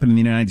Ukraine happened in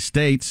the United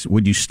States,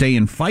 would you stay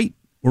and fight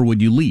or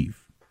would you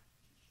leave?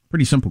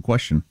 Pretty simple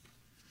question.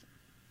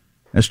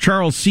 As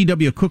Charles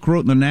C.W. Cook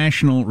wrote in the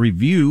National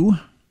Review,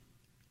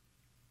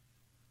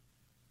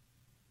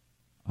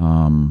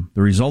 the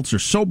results are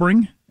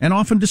sobering and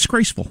often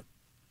disgraceful.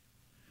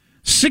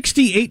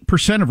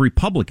 68% of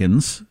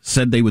Republicans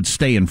said they would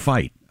stay and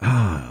fight.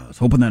 I was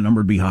hoping that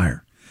number would be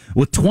higher.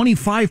 With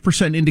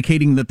 25%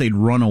 indicating that they'd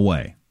run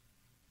away.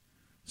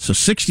 So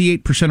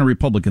 68% of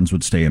Republicans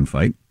would stay and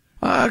fight.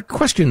 A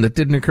question that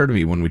didn't occur to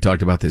me when we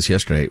talked about this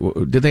yesterday.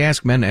 Did they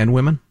ask men and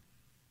women?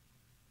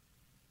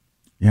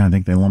 Yeah, I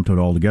think they lumped it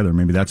all together.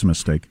 Maybe that's a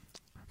mistake.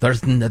 There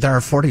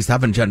are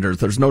 47 genders.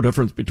 There's no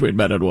difference between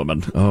men and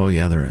women. Oh,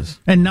 yeah, there is.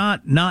 And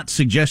not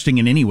suggesting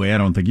in any way, I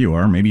don't think you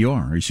are. Maybe you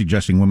are. Are you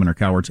suggesting women are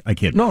cowards? I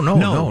kid. No,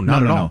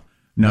 not at all.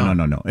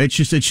 No. It's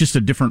just a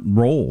different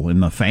role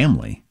in the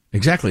family.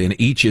 Exactly, and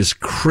each is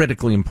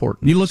critically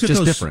important. You look at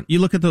those different. You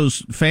look at those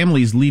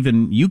families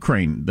leaving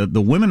Ukraine.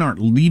 The women aren't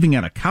leaving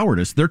out of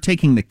cowardice. They're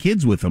taking the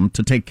kids with them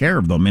to take care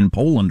of them in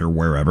Poland or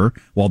wherever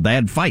while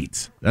dad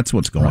fights. That's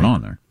what's going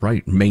on there.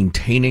 Right,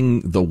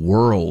 maintaining the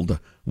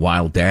world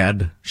while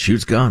dad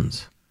shoots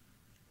guns.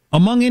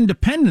 Among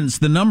independents,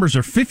 the numbers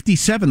are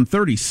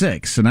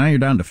 57-36, so now you're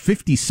down to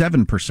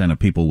 57% of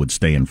people would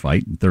stay and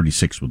fight, and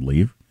 36 would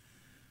leave.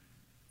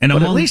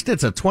 But at least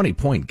it's a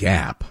 20-point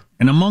gap.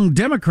 And among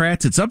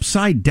Democrats, it's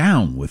upside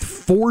down, with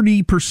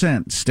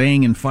 40%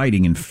 staying and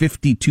fighting and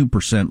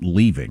 52%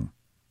 leaving.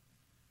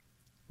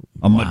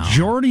 A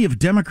majority of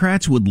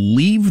Democrats would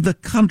leave the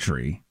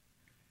country.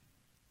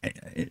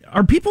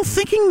 Are people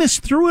thinking this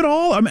through at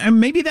all? I mean,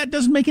 maybe that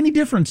doesn't make any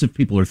difference if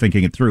people are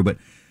thinking it through, but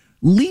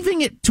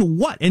leaving it to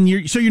what? And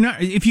you're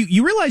not. If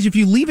you realize if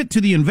you leave it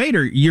to the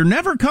invader, you're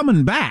never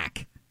coming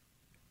back.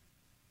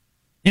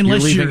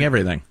 Unless you're leaving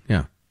everything.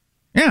 Yeah.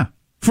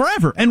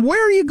 Forever. And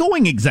where are you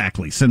going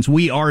exactly? Since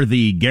we are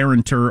the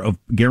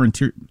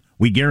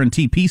we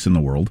guarantee peace in the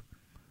world.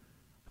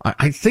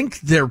 I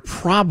think they're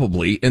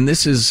probably, and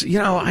this is,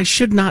 I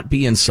should not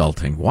be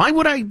insulting. Why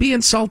would I be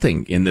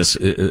insulting in this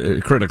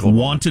critical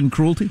wanton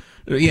cruelty?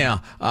 Yeah,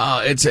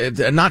 it's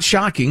not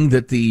shocking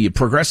that the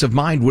progressive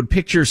mind would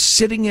picture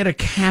sitting at a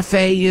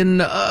cafe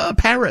in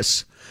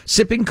Paris,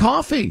 sipping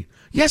coffee.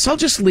 Yes, I'll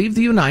just leave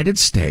the United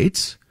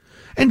States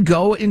and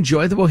go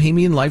enjoy the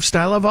bohemian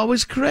lifestyle I've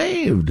always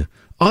craved.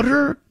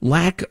 Utter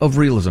lack of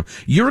realism.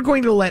 You're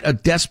going to let a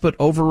despot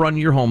overrun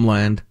your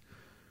homeland,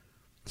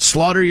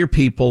 slaughter your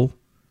people,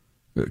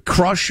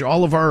 crush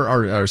all of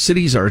our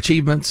cities, our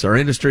achievements, our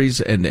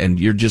industries, and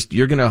you're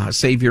going to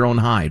save your own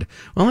hide.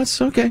 Well, that's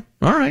okay.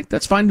 All right,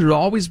 that's fine. There's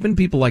always been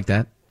people like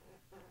that.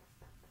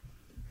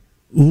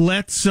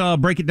 Let's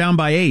break it down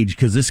by age,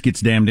 because this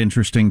gets damned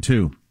interesting,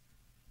 too.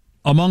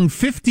 Among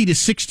 50 to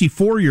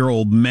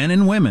 64-year-old men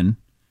and women,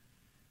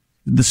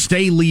 The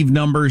stay-leave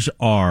numbers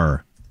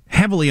are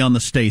heavily on the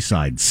stay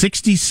side,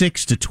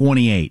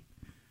 66-28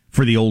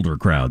 for the older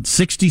crowd,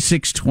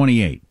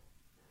 66-28.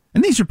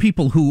 And these are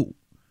people who,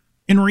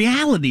 in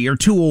reality, are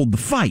too old to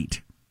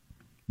fight,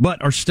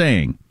 but are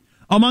staying.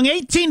 Among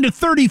 18 to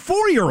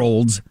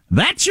 34-year-olds,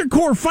 that's your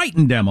core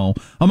fighting demo.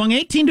 Among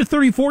 18 to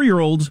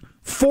 34-year-olds,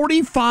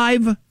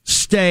 45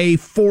 stay,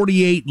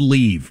 48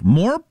 leave.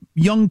 More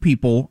young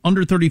people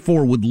under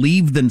 34 would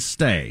leave than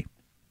stay.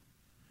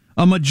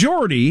 A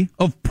majority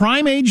of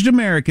prime-aged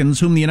Americans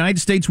whom the United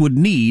States would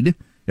need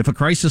if a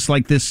crisis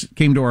like this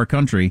came to our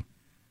country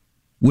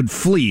would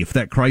flee if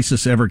that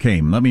crisis ever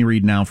came. Let me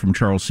read now from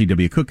Charles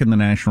C.W. Cook in the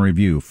National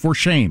Review. For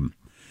shame.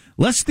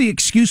 Lest the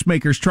excuse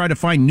makers try to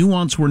find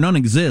nuance where none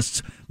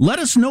exists, let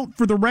us note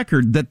for the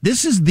record that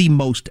this is the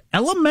most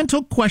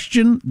elemental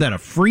question that a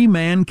free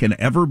man can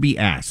ever be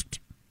asked.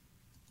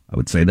 I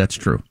would say that's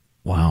true.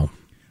 Wow.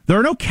 There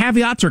are no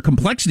caveats or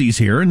complexities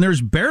here, and there's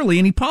barely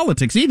any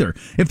politics either.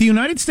 If the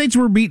United States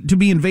were to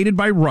be invaded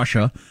by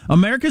Russia,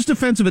 America's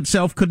defense of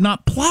itself could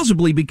not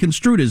plausibly be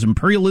construed as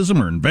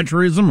imperialism or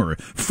adventurism or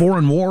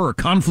foreign war or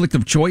conflict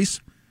of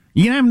choice.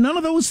 You can have none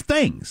of those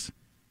things.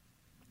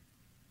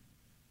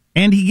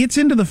 And he gets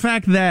into the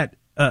fact that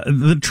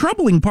the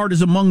troubling part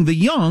is among the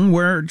young,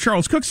 where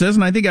Charles Cook says,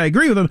 and I think I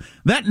agree with him,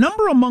 that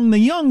number among the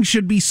young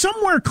should be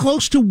somewhere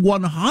close to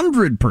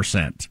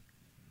 100%.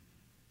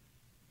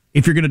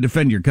 If you're going to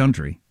defend your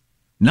country.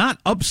 Not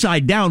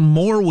upside down,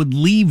 more would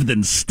leave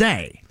than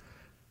stay.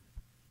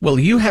 Well,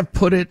 you have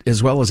put it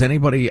as well as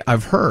anybody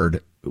I've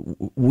heard.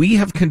 We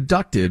have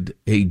conducted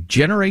a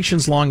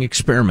generations-long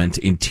experiment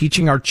in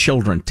teaching our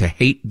children to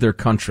hate their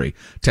country,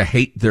 to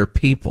hate their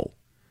people.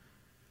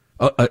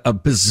 A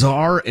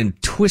bizarre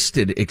and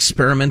twisted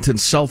experiment in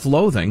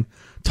self-loathing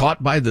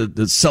taught by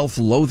the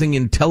self-loathing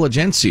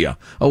intelligentsia.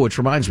 Oh, which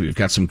reminds me, we've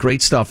got some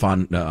great stuff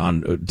on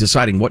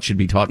deciding what should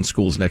be taught in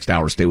schools next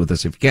hour. Stay with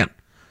us if you can.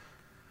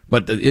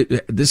 But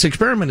this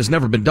experiment has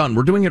never been done.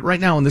 We're doing it right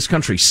now in this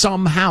country.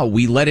 Somehow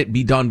we let it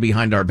be done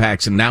behind our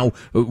backs, and now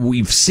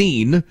we've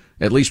seen,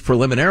 at least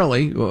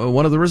preliminarily,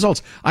 one of the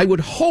results. I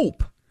would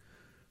hope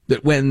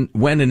that when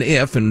and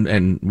if,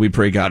 and we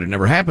pray God it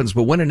never happens,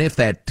 but when and if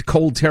that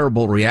cold,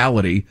 terrible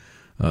reality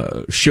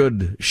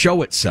should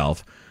show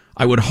itself,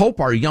 I would hope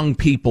our young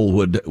people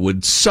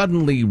would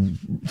suddenly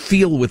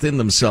feel within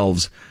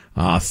themselves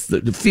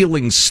the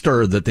feelings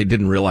stir that they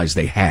didn't realize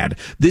they had.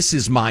 This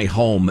is my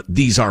home.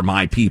 These are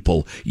my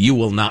people. You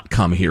will not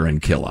come here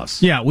and kill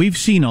us. Yeah, we've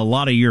seen a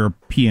lot of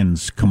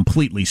Europeans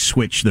completely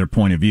switch their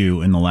point of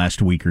view in the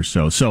last week or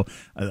so. So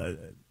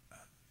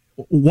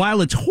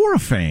while it's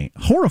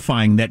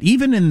horrifying that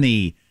even in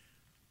the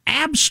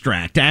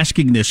abstract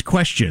asking this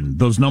question,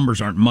 those numbers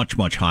aren't much,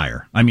 much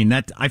higher. I mean,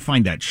 I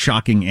find that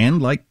shocking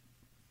and, like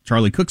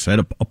Charlie Cook said,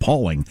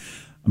 appalling.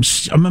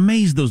 I'm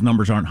amazed those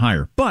numbers aren't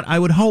higher. But I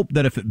would hope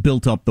that if it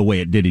built up the way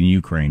it did in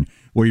Ukraine,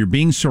 where you're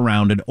being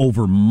surrounded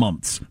over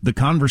months, the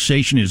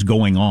conversation is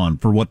going on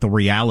for what the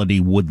reality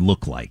would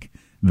look like,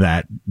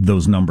 that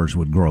those numbers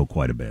would grow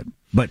quite a bit.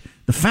 But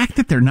the fact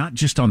that they're not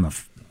just on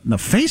the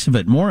face of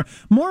it, more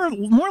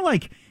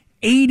like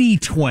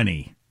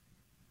 80-20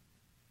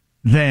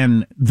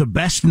 than the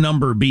best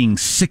number being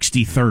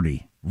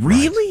 60-30.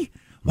 Really? Right.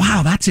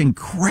 Wow, that's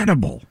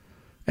incredible.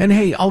 And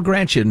hey, I'll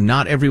grant you,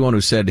 not everyone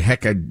who said,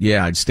 heck,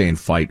 I'd stay and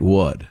fight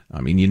would.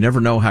 I mean, you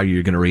never know how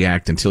you're going to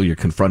react until you're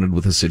confronted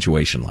with a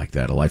situation like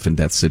that, a life and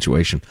death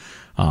situation.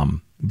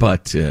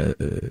 But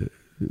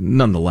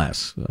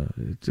nonetheless,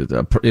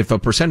 if a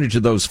percentage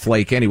of those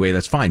flake anyway,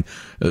 that's fine.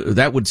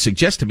 That would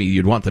suggest to me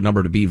you'd want the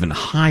number to be even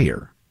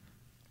higher.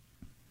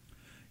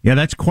 Yeah,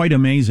 that's quite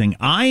amazing.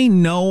 I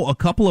know a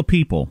couple of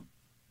people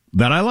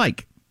that I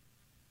like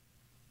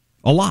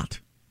a lot,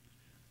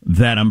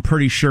 that I'm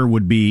pretty sure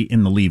would be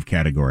in the leave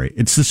category.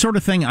 It's the sort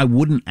of thing I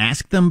wouldn't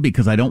ask them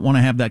because I don't want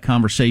to have that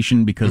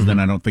conversation, because then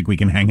I don't think we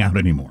can hang out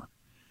anymore.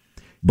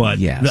 But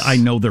yes, I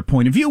know their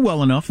point of view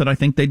well enough that I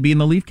think they'd be in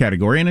the leave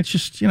category, and it's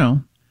just,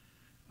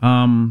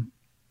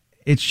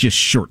 it's just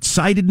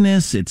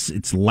short-sightedness.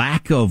 It's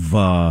lack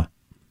of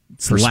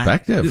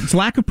perspective. It's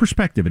lack of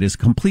perspective. It is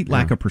complete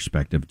lack of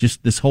perspective.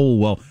 Just this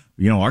whole,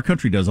 our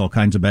country does all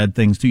kinds of bad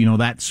things too.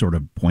 That sort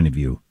of point of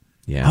view.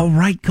 Yeah. All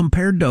right,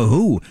 compared to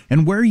who?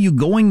 And where are you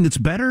going that's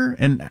better?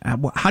 And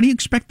how do you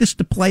expect this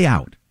to play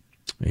out?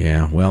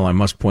 Yeah, well, I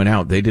must point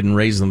out, they didn't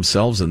raise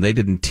themselves and they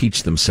didn't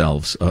teach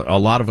themselves. A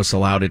lot of us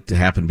allowed it to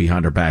happen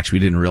behind our backs. We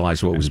didn't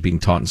realize what was being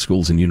taught in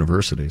schools and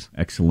universities.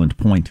 Excellent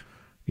point.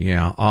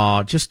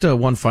 Yeah, just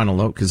one final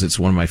note, because it's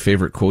one of my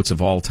favorite quotes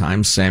of all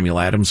time, Samuel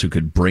Adams, who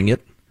could bring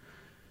it.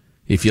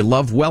 If you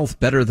love wealth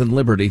better than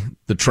liberty,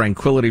 the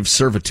tranquility of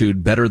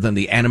servitude better than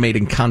the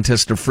animating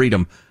contest of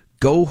freedom,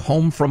 go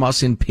home from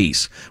us in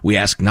peace. We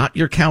ask not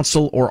your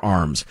counsel or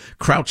arms.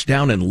 Crouch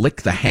down and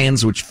lick the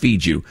hands which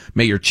feed you.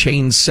 May your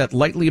chains set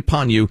lightly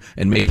upon you,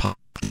 and may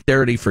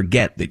posterity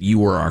forget that you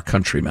were our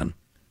countrymen.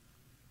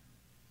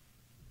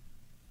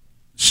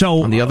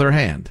 So, on the other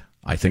hand,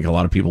 I think a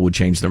lot of people would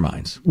change their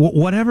minds.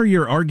 Whatever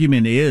your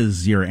argument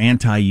is, your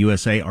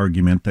anti-USA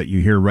argument that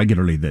you hear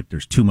regularly, that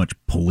there's too much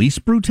police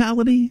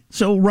brutality,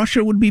 so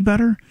Russia would be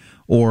better,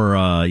 or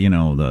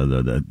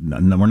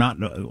we're not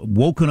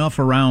woke enough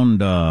around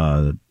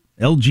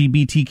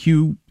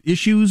LGBTQ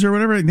issues or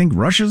whatever. I think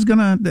Russia's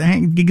gonna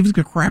give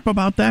a crap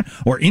about that,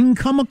 or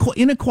income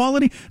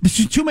inequality.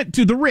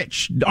 To the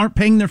rich aren't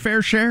paying their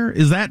fair share.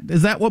 Is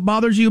that what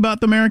bothers you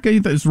about America?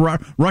 Is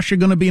Russia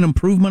going to be an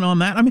improvement on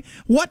that? I mean,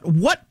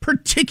 what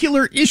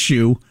particular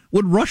issue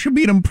would Russia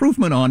be an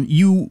improvement on?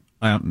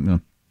 Well,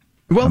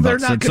 they're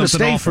not going to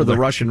stay for the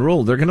Russian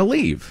rule. They're going to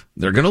leave.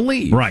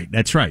 Right.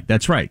 That's right.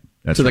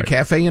 The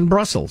cafe in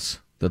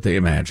Brussels that they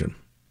imagine.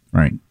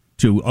 Right.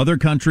 To other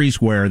countries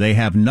where they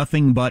have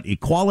nothing but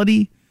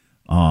equality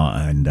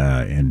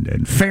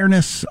and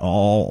fairness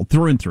all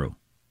through and through.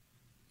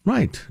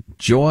 Right.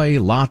 Joy,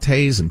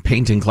 lattes, and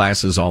painting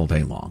classes all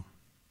day long.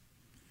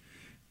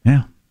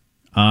 Yeah.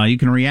 You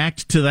can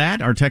react to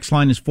that. Our text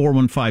line is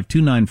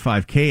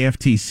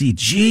 415-295-KFTC.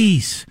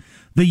 Jeez.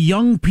 The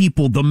young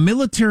people, the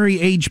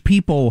military-age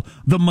people,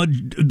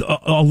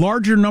 a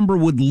larger number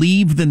would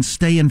leave than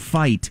stay and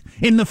fight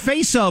in the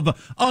face of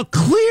a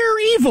clear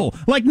evil.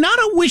 Like, not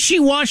a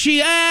wishy-washy,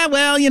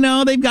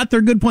 they've got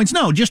their good points.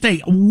 No, just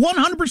a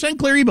 100%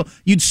 clear evil.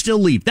 You'd still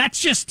leave.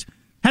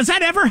 Has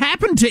that ever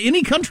happened to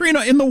any country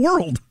in the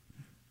world?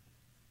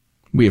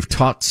 We have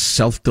taught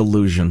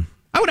self-delusion.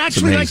 I would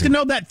actually like to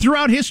know that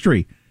throughout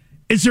history.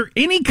 Is there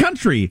any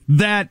country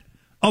that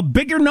a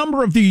bigger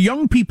number of the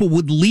young people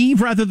would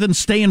leave rather than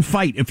stay and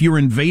fight if you're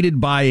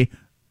invaded by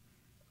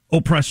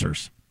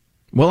oppressors?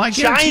 Well, I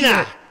guarantee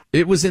China.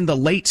 It was in the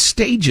late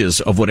stages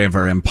of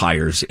whatever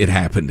empires it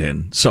happened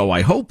in. So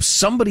I hope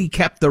somebody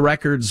kept the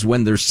records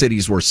when their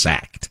cities were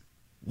sacked.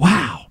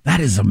 Wow, that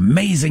is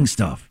amazing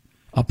stuff.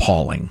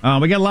 Appalling.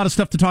 We got a lot of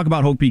stuff to talk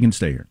about. Hope you can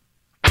stay here.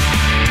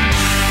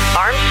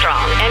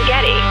 Armstrong and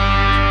Getty.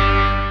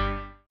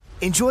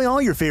 Enjoy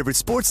all your favorite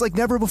sports like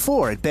never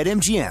before at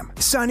BetMGM.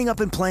 Signing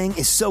up and playing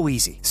is so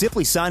easy.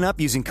 Simply sign up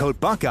using code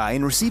Buckeye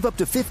and receive up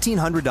to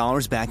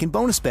 $1,500 back in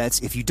bonus bets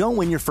if you don't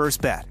win your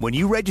first bet. When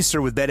you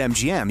register with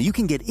BetMGM, you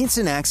can get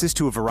instant access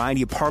to a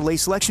variety of parlay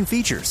selection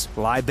features,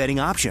 live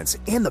betting options,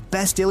 and the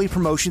best daily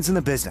promotions in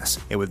the business.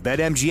 And with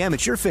BetMGM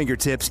at your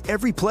fingertips,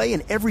 every play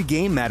and every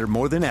game matter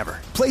more than ever.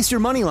 Place your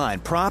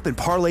moneyline, prop, and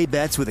parlay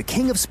bets with the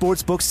king of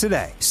sportsbooks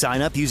today.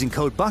 Sign up using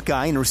code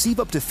Buckeye and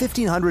receive up to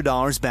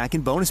 $1,500 back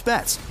in bonus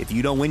bets if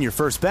you don't win your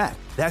first bet.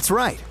 That's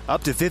right,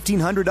 up to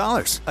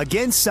 $1,500.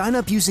 Again, sign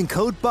up using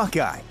code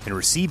Buckeye and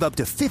receive up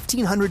to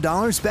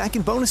 $1,500 back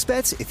in bonus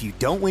bets if you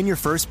don't win your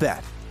first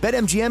bet.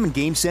 BetMGM and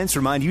GameSense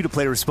remind you to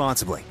play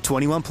responsibly.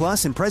 21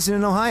 plus and present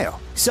in Ohio.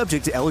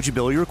 Subject to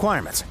eligibility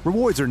requirements.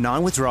 Rewards are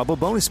non-withdrawable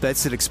bonus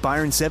bets that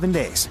expire in 7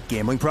 days.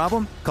 Gambling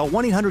problem? Call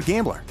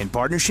 1-800-GAMBLER in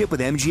partnership with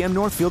MGM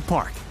Northfield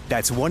Park.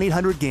 That's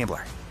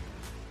 1-800-GAMBLER.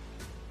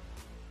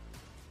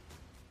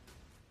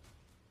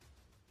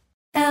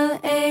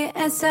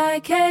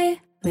 LASIK,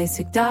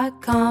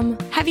 LASIK.com.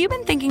 Have you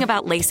been thinking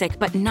about LASIK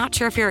but not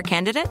sure if you're a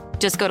candidate?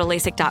 Just go to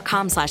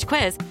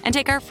LASIK.com/quiz and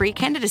take our free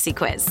candidacy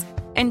quiz.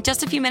 In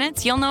just a few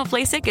minutes, you'll know if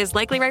LASIK is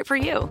likely right for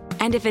you.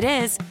 And if it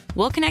is,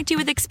 we'll connect you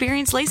with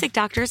experienced LASIK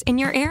doctors in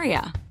your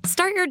area.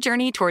 Start your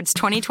journey towards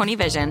 20/20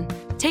 vision.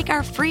 Take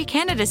our free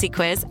candidacy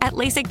quiz at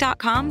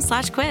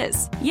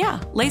LASIK.com/quiz. Yeah,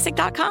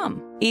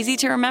 LASIK.com. Easy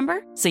to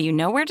remember, so you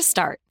know where to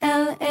start.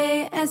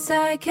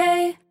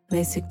 LASIK,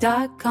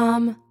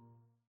 LASIK.com.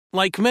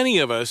 Like many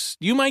of us,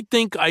 you might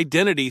think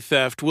identity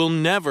theft will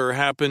never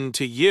happen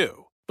to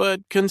you.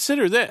 But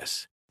consider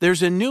this.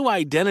 There's a new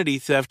identity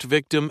theft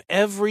victim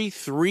every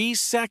 3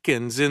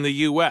 seconds in the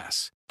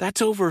U.S.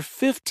 That's over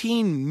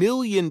 15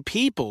 million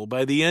people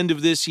by the end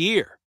of this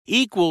year,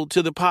 equal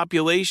to the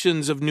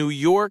populations of New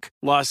York,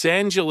 Los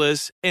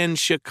Angeles, and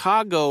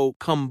Chicago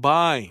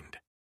combined.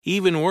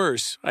 Even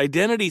worse,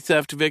 identity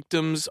theft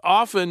victims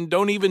often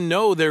don't even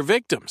know they're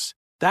victims.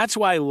 That's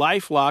why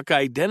LifeLock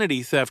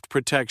Identity Theft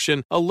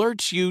Protection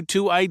alerts you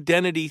to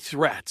identity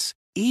threats,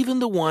 even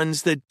the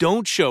ones that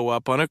don't show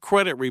up on a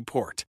credit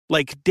report,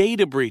 like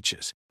data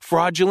breaches,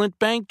 fraudulent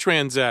bank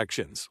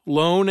transactions,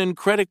 loan and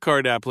credit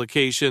card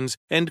applications,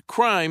 and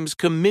crimes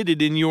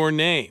committed in your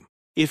name.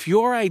 If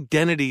your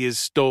identity is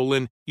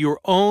stolen, your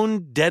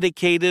own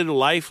dedicated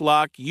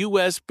LifeLock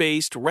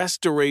U.S.-based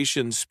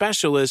restoration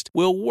specialist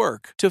will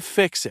work to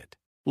fix it.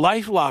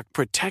 LifeLock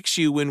protects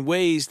you in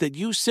ways that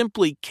you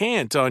simply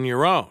can't on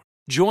your own.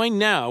 Join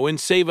now and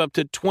save up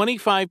to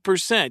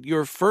 25%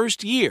 your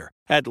first year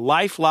at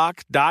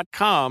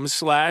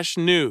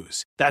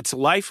LifeLock.com/news. That's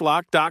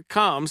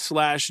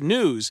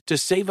LifeLock.com/news to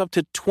save up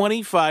to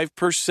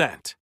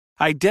 25%.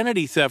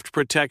 Identity theft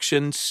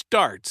protection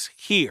starts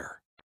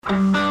here.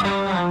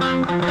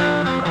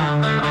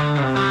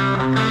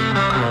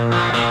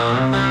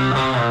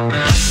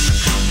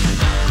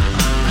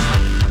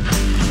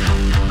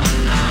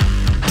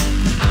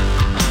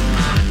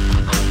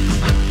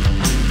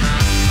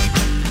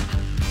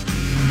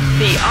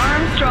 The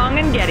Armstrong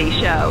and Getty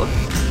Show.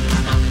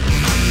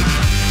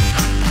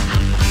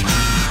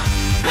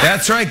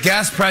 That's right.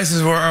 Gas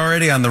prices were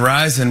already on the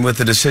rise, and with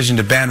the decision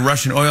to ban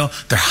Russian oil,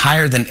 they're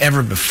higher than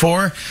ever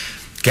before.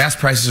 Gas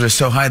prices are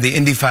so high, the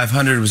Indy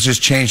 500 was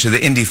just changed to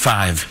the Indy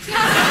 5.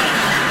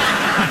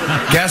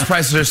 Gas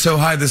prices are so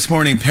high this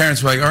morning,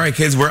 parents were like, all right,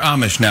 kids, we're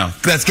Amish now.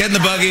 Let's get in the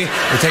buggy.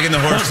 We're taking the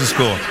horse to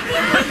school.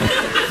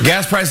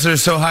 Gas prices are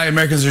so high,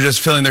 Americans are just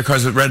filling their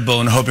cars with Red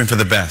Bull and hoping for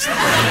the best.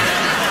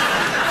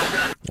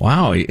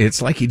 Wow,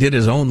 it's like he did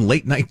his own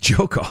late-night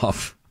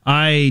joke-off.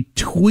 I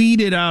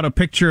tweeted out a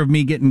picture of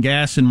me getting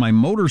gas in my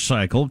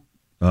motorcycle.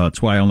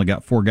 That's why I only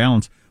got 4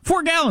 gallons.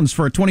 4 gallons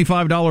for a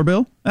 $25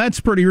 bill? That's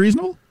pretty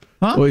reasonable,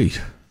 huh?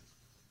 Wait.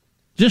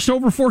 Just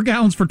over 4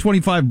 gallons for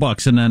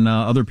 $25, and then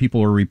other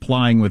people are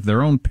replying with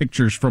their own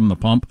pictures from the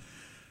pump.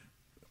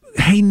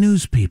 Hey,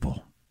 news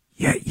people,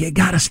 you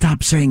got to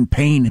stop saying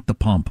pain at the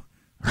pump.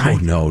 Right?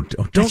 Oh, no,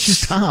 don't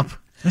stop.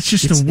 That's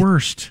just the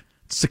worst.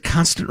 It's a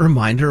constant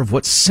reminder of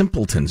what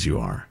simpletons you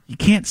are. You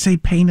can't say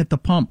pain at the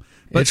pump.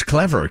 But it's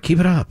clever. Keep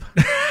it up.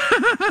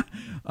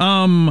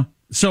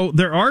 So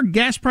there are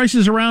gas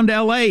prices around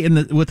L.A.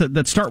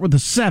 that start with a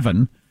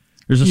 7.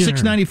 There's a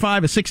 $6.95,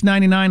 a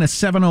 $6.99, a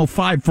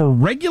 $7.05 for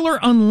regular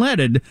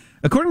unleaded,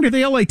 according to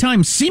the L.A.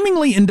 Times,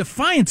 seemingly in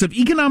defiance of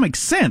economic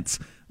sense.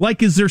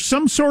 Like, is there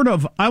some sort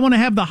of, I want to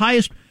have the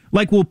highest,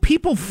 like, will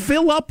people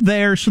fill up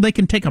there so they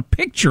can take a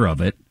picture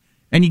of it?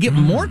 And you get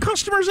more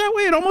customers that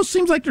way? It almost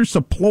seems like there's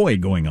a ploy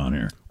going on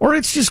here. Or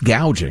it's just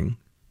gouging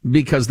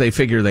because they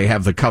figure they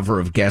have the cover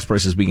of gas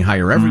prices being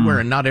higher everywhere,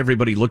 and not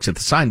everybody looks at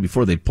the sign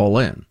before they pull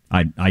in.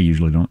 I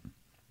usually don't.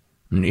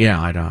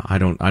 Yeah, I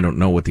don't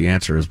know what the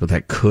answer is, but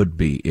that could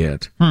be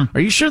it. Are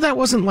you sure that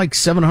wasn't like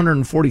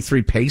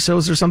 743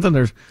 pesos or something?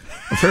 There's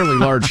a fairly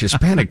large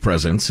Hispanic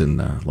presence in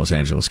Los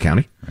Angeles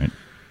County. Right.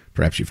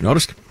 Perhaps you've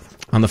noticed.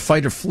 On the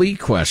fight or flee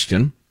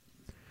question,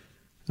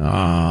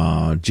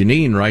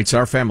 Janine writes,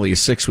 our family of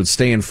 6 would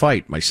stay and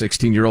fight. My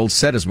 16-year-old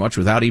said as much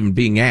without even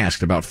being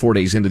asked about 4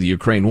 days into the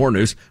Ukraine war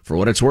news. For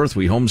what it's worth,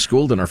 we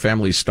homeschooled and our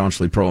family is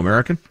staunchly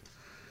pro-American.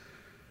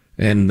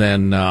 And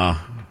then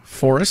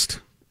Forrest,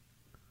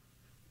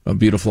 a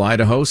beautiful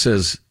Idaho,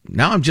 says,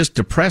 now I'm just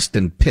depressed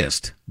and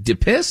pissed.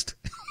 Depissed?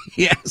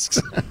 Yes.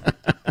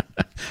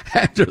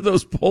 After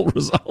those poll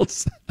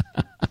results.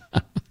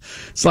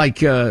 It's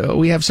like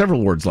we have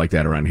several words like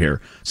that around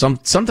here.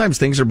 Sometimes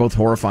things are both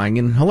horrifying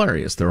and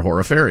hilarious. They're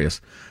horrifarious.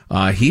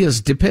 He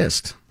is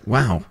depissed.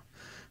 Wow,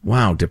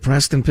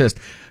 depressed and pissed.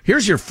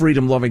 Here's your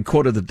freedom-loving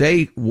quote of the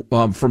day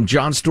from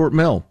John Stuart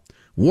Mill.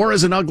 War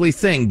is an ugly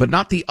thing, but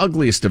not the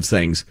ugliest of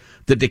things.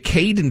 The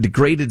decayed and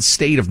degraded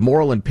state of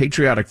moral and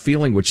patriotic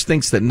feeling which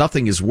thinks that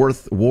nothing is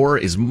worth war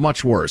is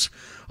much worse.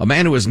 A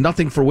man who has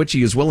nothing for which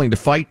he is willing to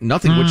fight,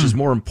 nothing which is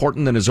more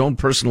important than his own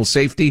personal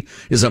safety,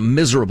 is a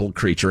miserable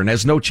creature and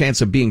has no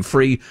chance of being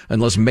free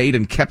unless made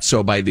and kept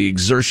so by the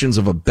exertions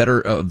of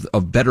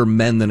better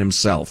men than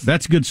himself.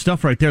 That's good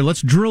stuff right there.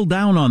 Let's drill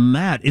down on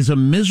that. Is a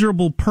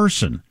miserable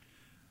person.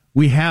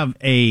 We have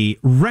a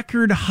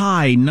record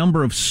high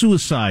number of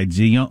suicides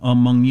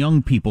among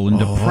young people and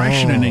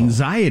depression and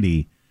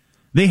anxiety.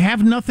 They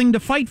have nothing to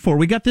fight for.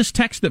 We got this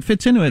text that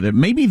fits into it. That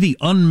maybe the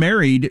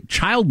unmarried,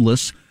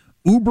 childless,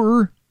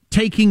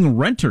 Uber-taking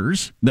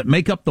renters that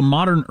make up the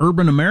modern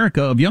urban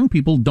America of young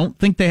people don't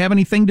think they have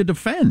anything to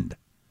defend.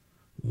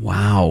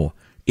 Wow.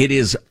 It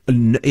is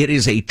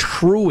a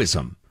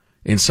truism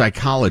in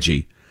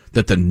psychology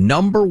that the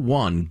number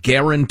one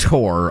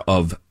guarantor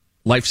of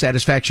life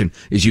satisfaction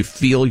is you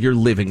feel you're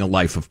living a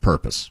life of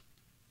purpose.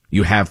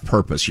 You have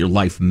purpose. Your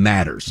life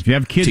matters. If you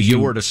have kids, to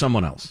you or to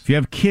someone else. If you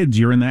have kids,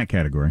 you're in that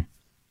category.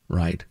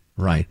 Right.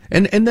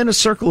 And then a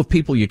circle of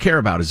people you care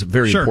about is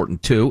very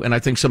important too. And I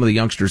think some of the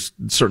youngsters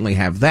certainly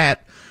have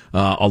that.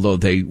 Although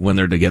when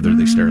they're together,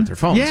 they stare at their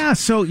phones. Yeah.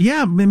 So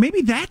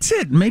maybe that's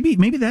it. Maybe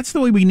that's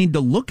the way we need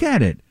to look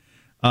at it.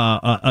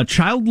 A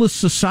childless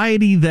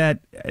society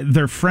that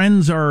their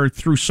friends are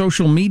through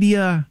social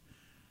media.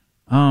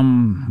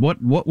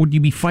 What would you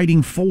be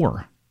fighting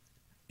for?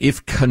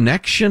 If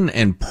connection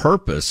and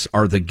purpose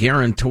are the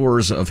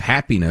guarantors of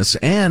happiness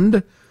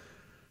and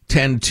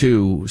tend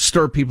to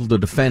stir people to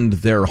defend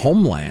their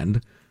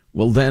homeland,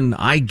 well, then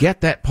I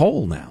get that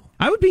poll now.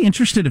 I would be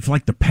interested if,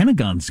 like, the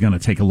Pentagon's going to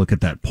take a look at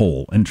that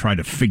poll and try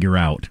to figure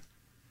out.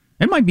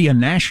 It might be a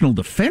national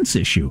defense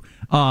issue.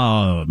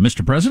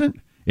 Mr. President,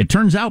 it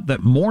turns out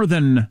that more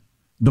than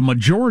the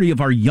majority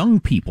of our young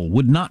people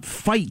would not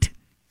fight.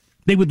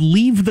 They would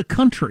leave the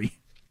country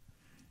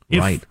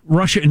if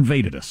Russia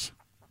invaded us.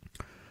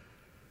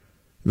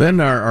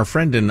 Then our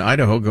friend in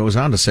Idaho goes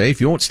on to say,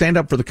 if you won't stand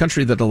up for the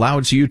country that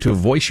allows you to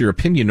voice your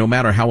opinion, no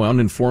matter how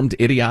uninformed,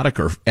 idiotic,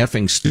 or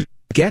effing stupid,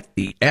 get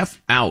the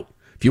F out.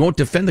 If you won't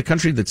defend the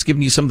country that's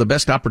given you some of the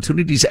best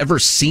opportunities ever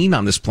seen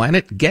on this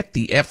planet, get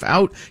the F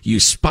out. You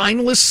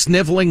spineless,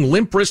 sniveling,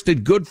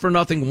 limp-wristed,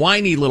 good-for-nothing,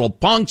 whiny little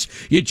punks.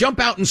 You jump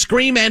out and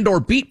scream and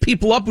or beat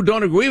people up who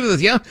don't agree with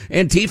you,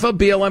 Antifa,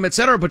 BLM,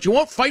 etc., but you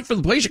won't fight for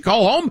the place you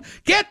call home.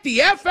 Get the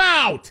F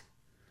out!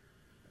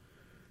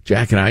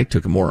 Jack and I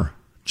took a more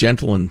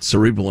gentle and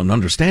cerebral and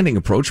understanding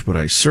approach, but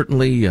I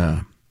certainly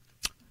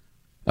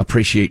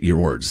Appreciate your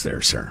words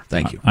there, sir.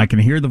 Thank you. I can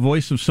hear the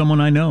voice of someone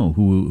I know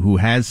who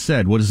has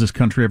said, "What has this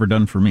country ever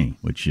done for me?"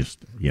 Which just,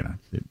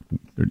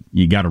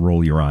 you got to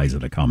roll your eyes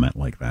at a comment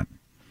like that.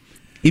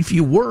 If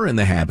you were in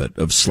the habit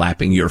of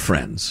slapping your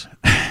friends,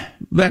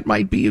 that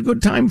might be a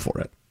good time for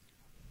it.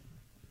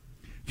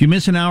 If you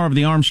miss an hour of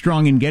the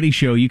Armstrong and Getty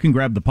Show, you can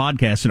grab the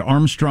podcast at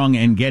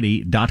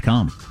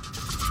armstrongandgetty.com.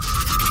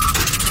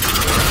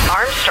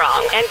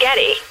 Armstrong and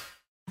Getty.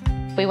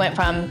 We went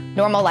from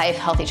normal life,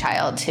 healthy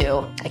child to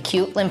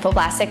acute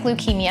lymphoblastic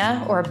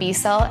leukemia, or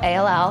B-cell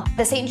ALL.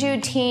 The St.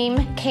 Jude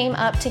team came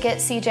up to get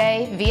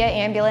CJ via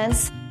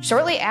ambulance.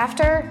 Shortly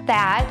after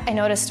that, I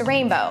noticed a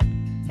rainbow.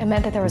 It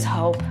meant that there was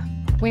hope.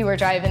 We were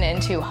driving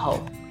into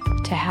hope.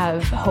 To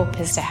have hope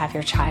is to have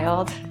your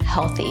child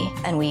healthy,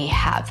 and we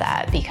have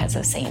that because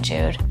of St.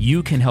 Jude.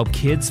 You can help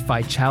kids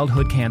fight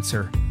childhood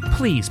cancer.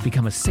 Please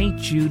become a St.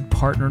 Jude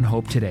Partner in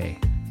Hope today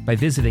by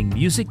visiting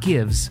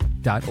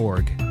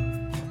musicgives.org.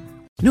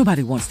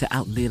 Nobody wants to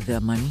outlive their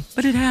money,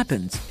 but it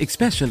happens,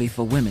 especially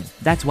for women.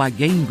 That's why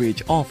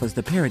Gainbridge offers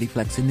the Parity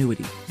Flex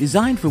annuity,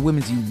 designed for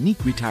women's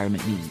unique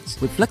retirement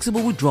needs, with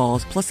flexible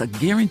withdrawals plus a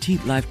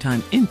guaranteed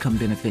lifetime income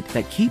benefit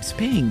that keeps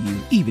paying you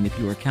even if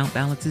your account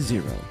balance is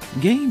zero.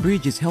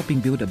 Gainbridge is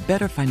helping build a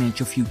better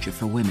financial future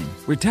for women.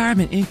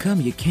 Retirement income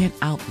you can't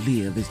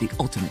outlive is the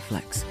ultimate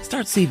flex.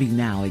 Start saving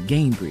now at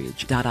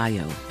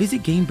Gainbridge.io.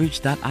 Visit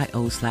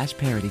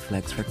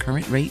Gainbridge.io/ParityFlex for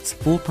current rates,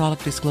 full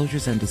product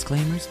disclosures and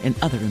disclaimers, and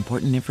other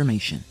important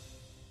information.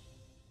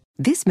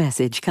 This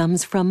message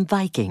comes from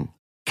Viking,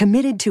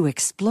 committed to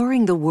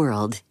exploring the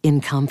world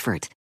in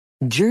comfort.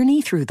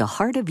 Journey through the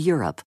heart of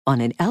Europe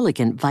on an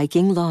elegant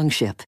Viking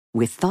longship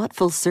with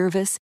thoughtful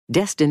service,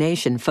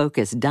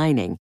 destination-focused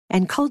dining,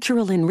 and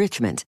cultural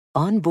enrichment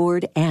on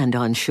board and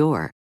on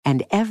shore.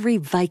 And every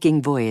Viking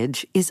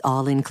voyage is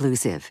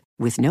all-inclusive,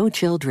 with no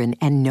children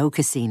and no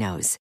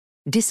casinos.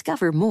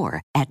 Discover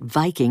more at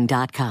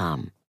Viking.com.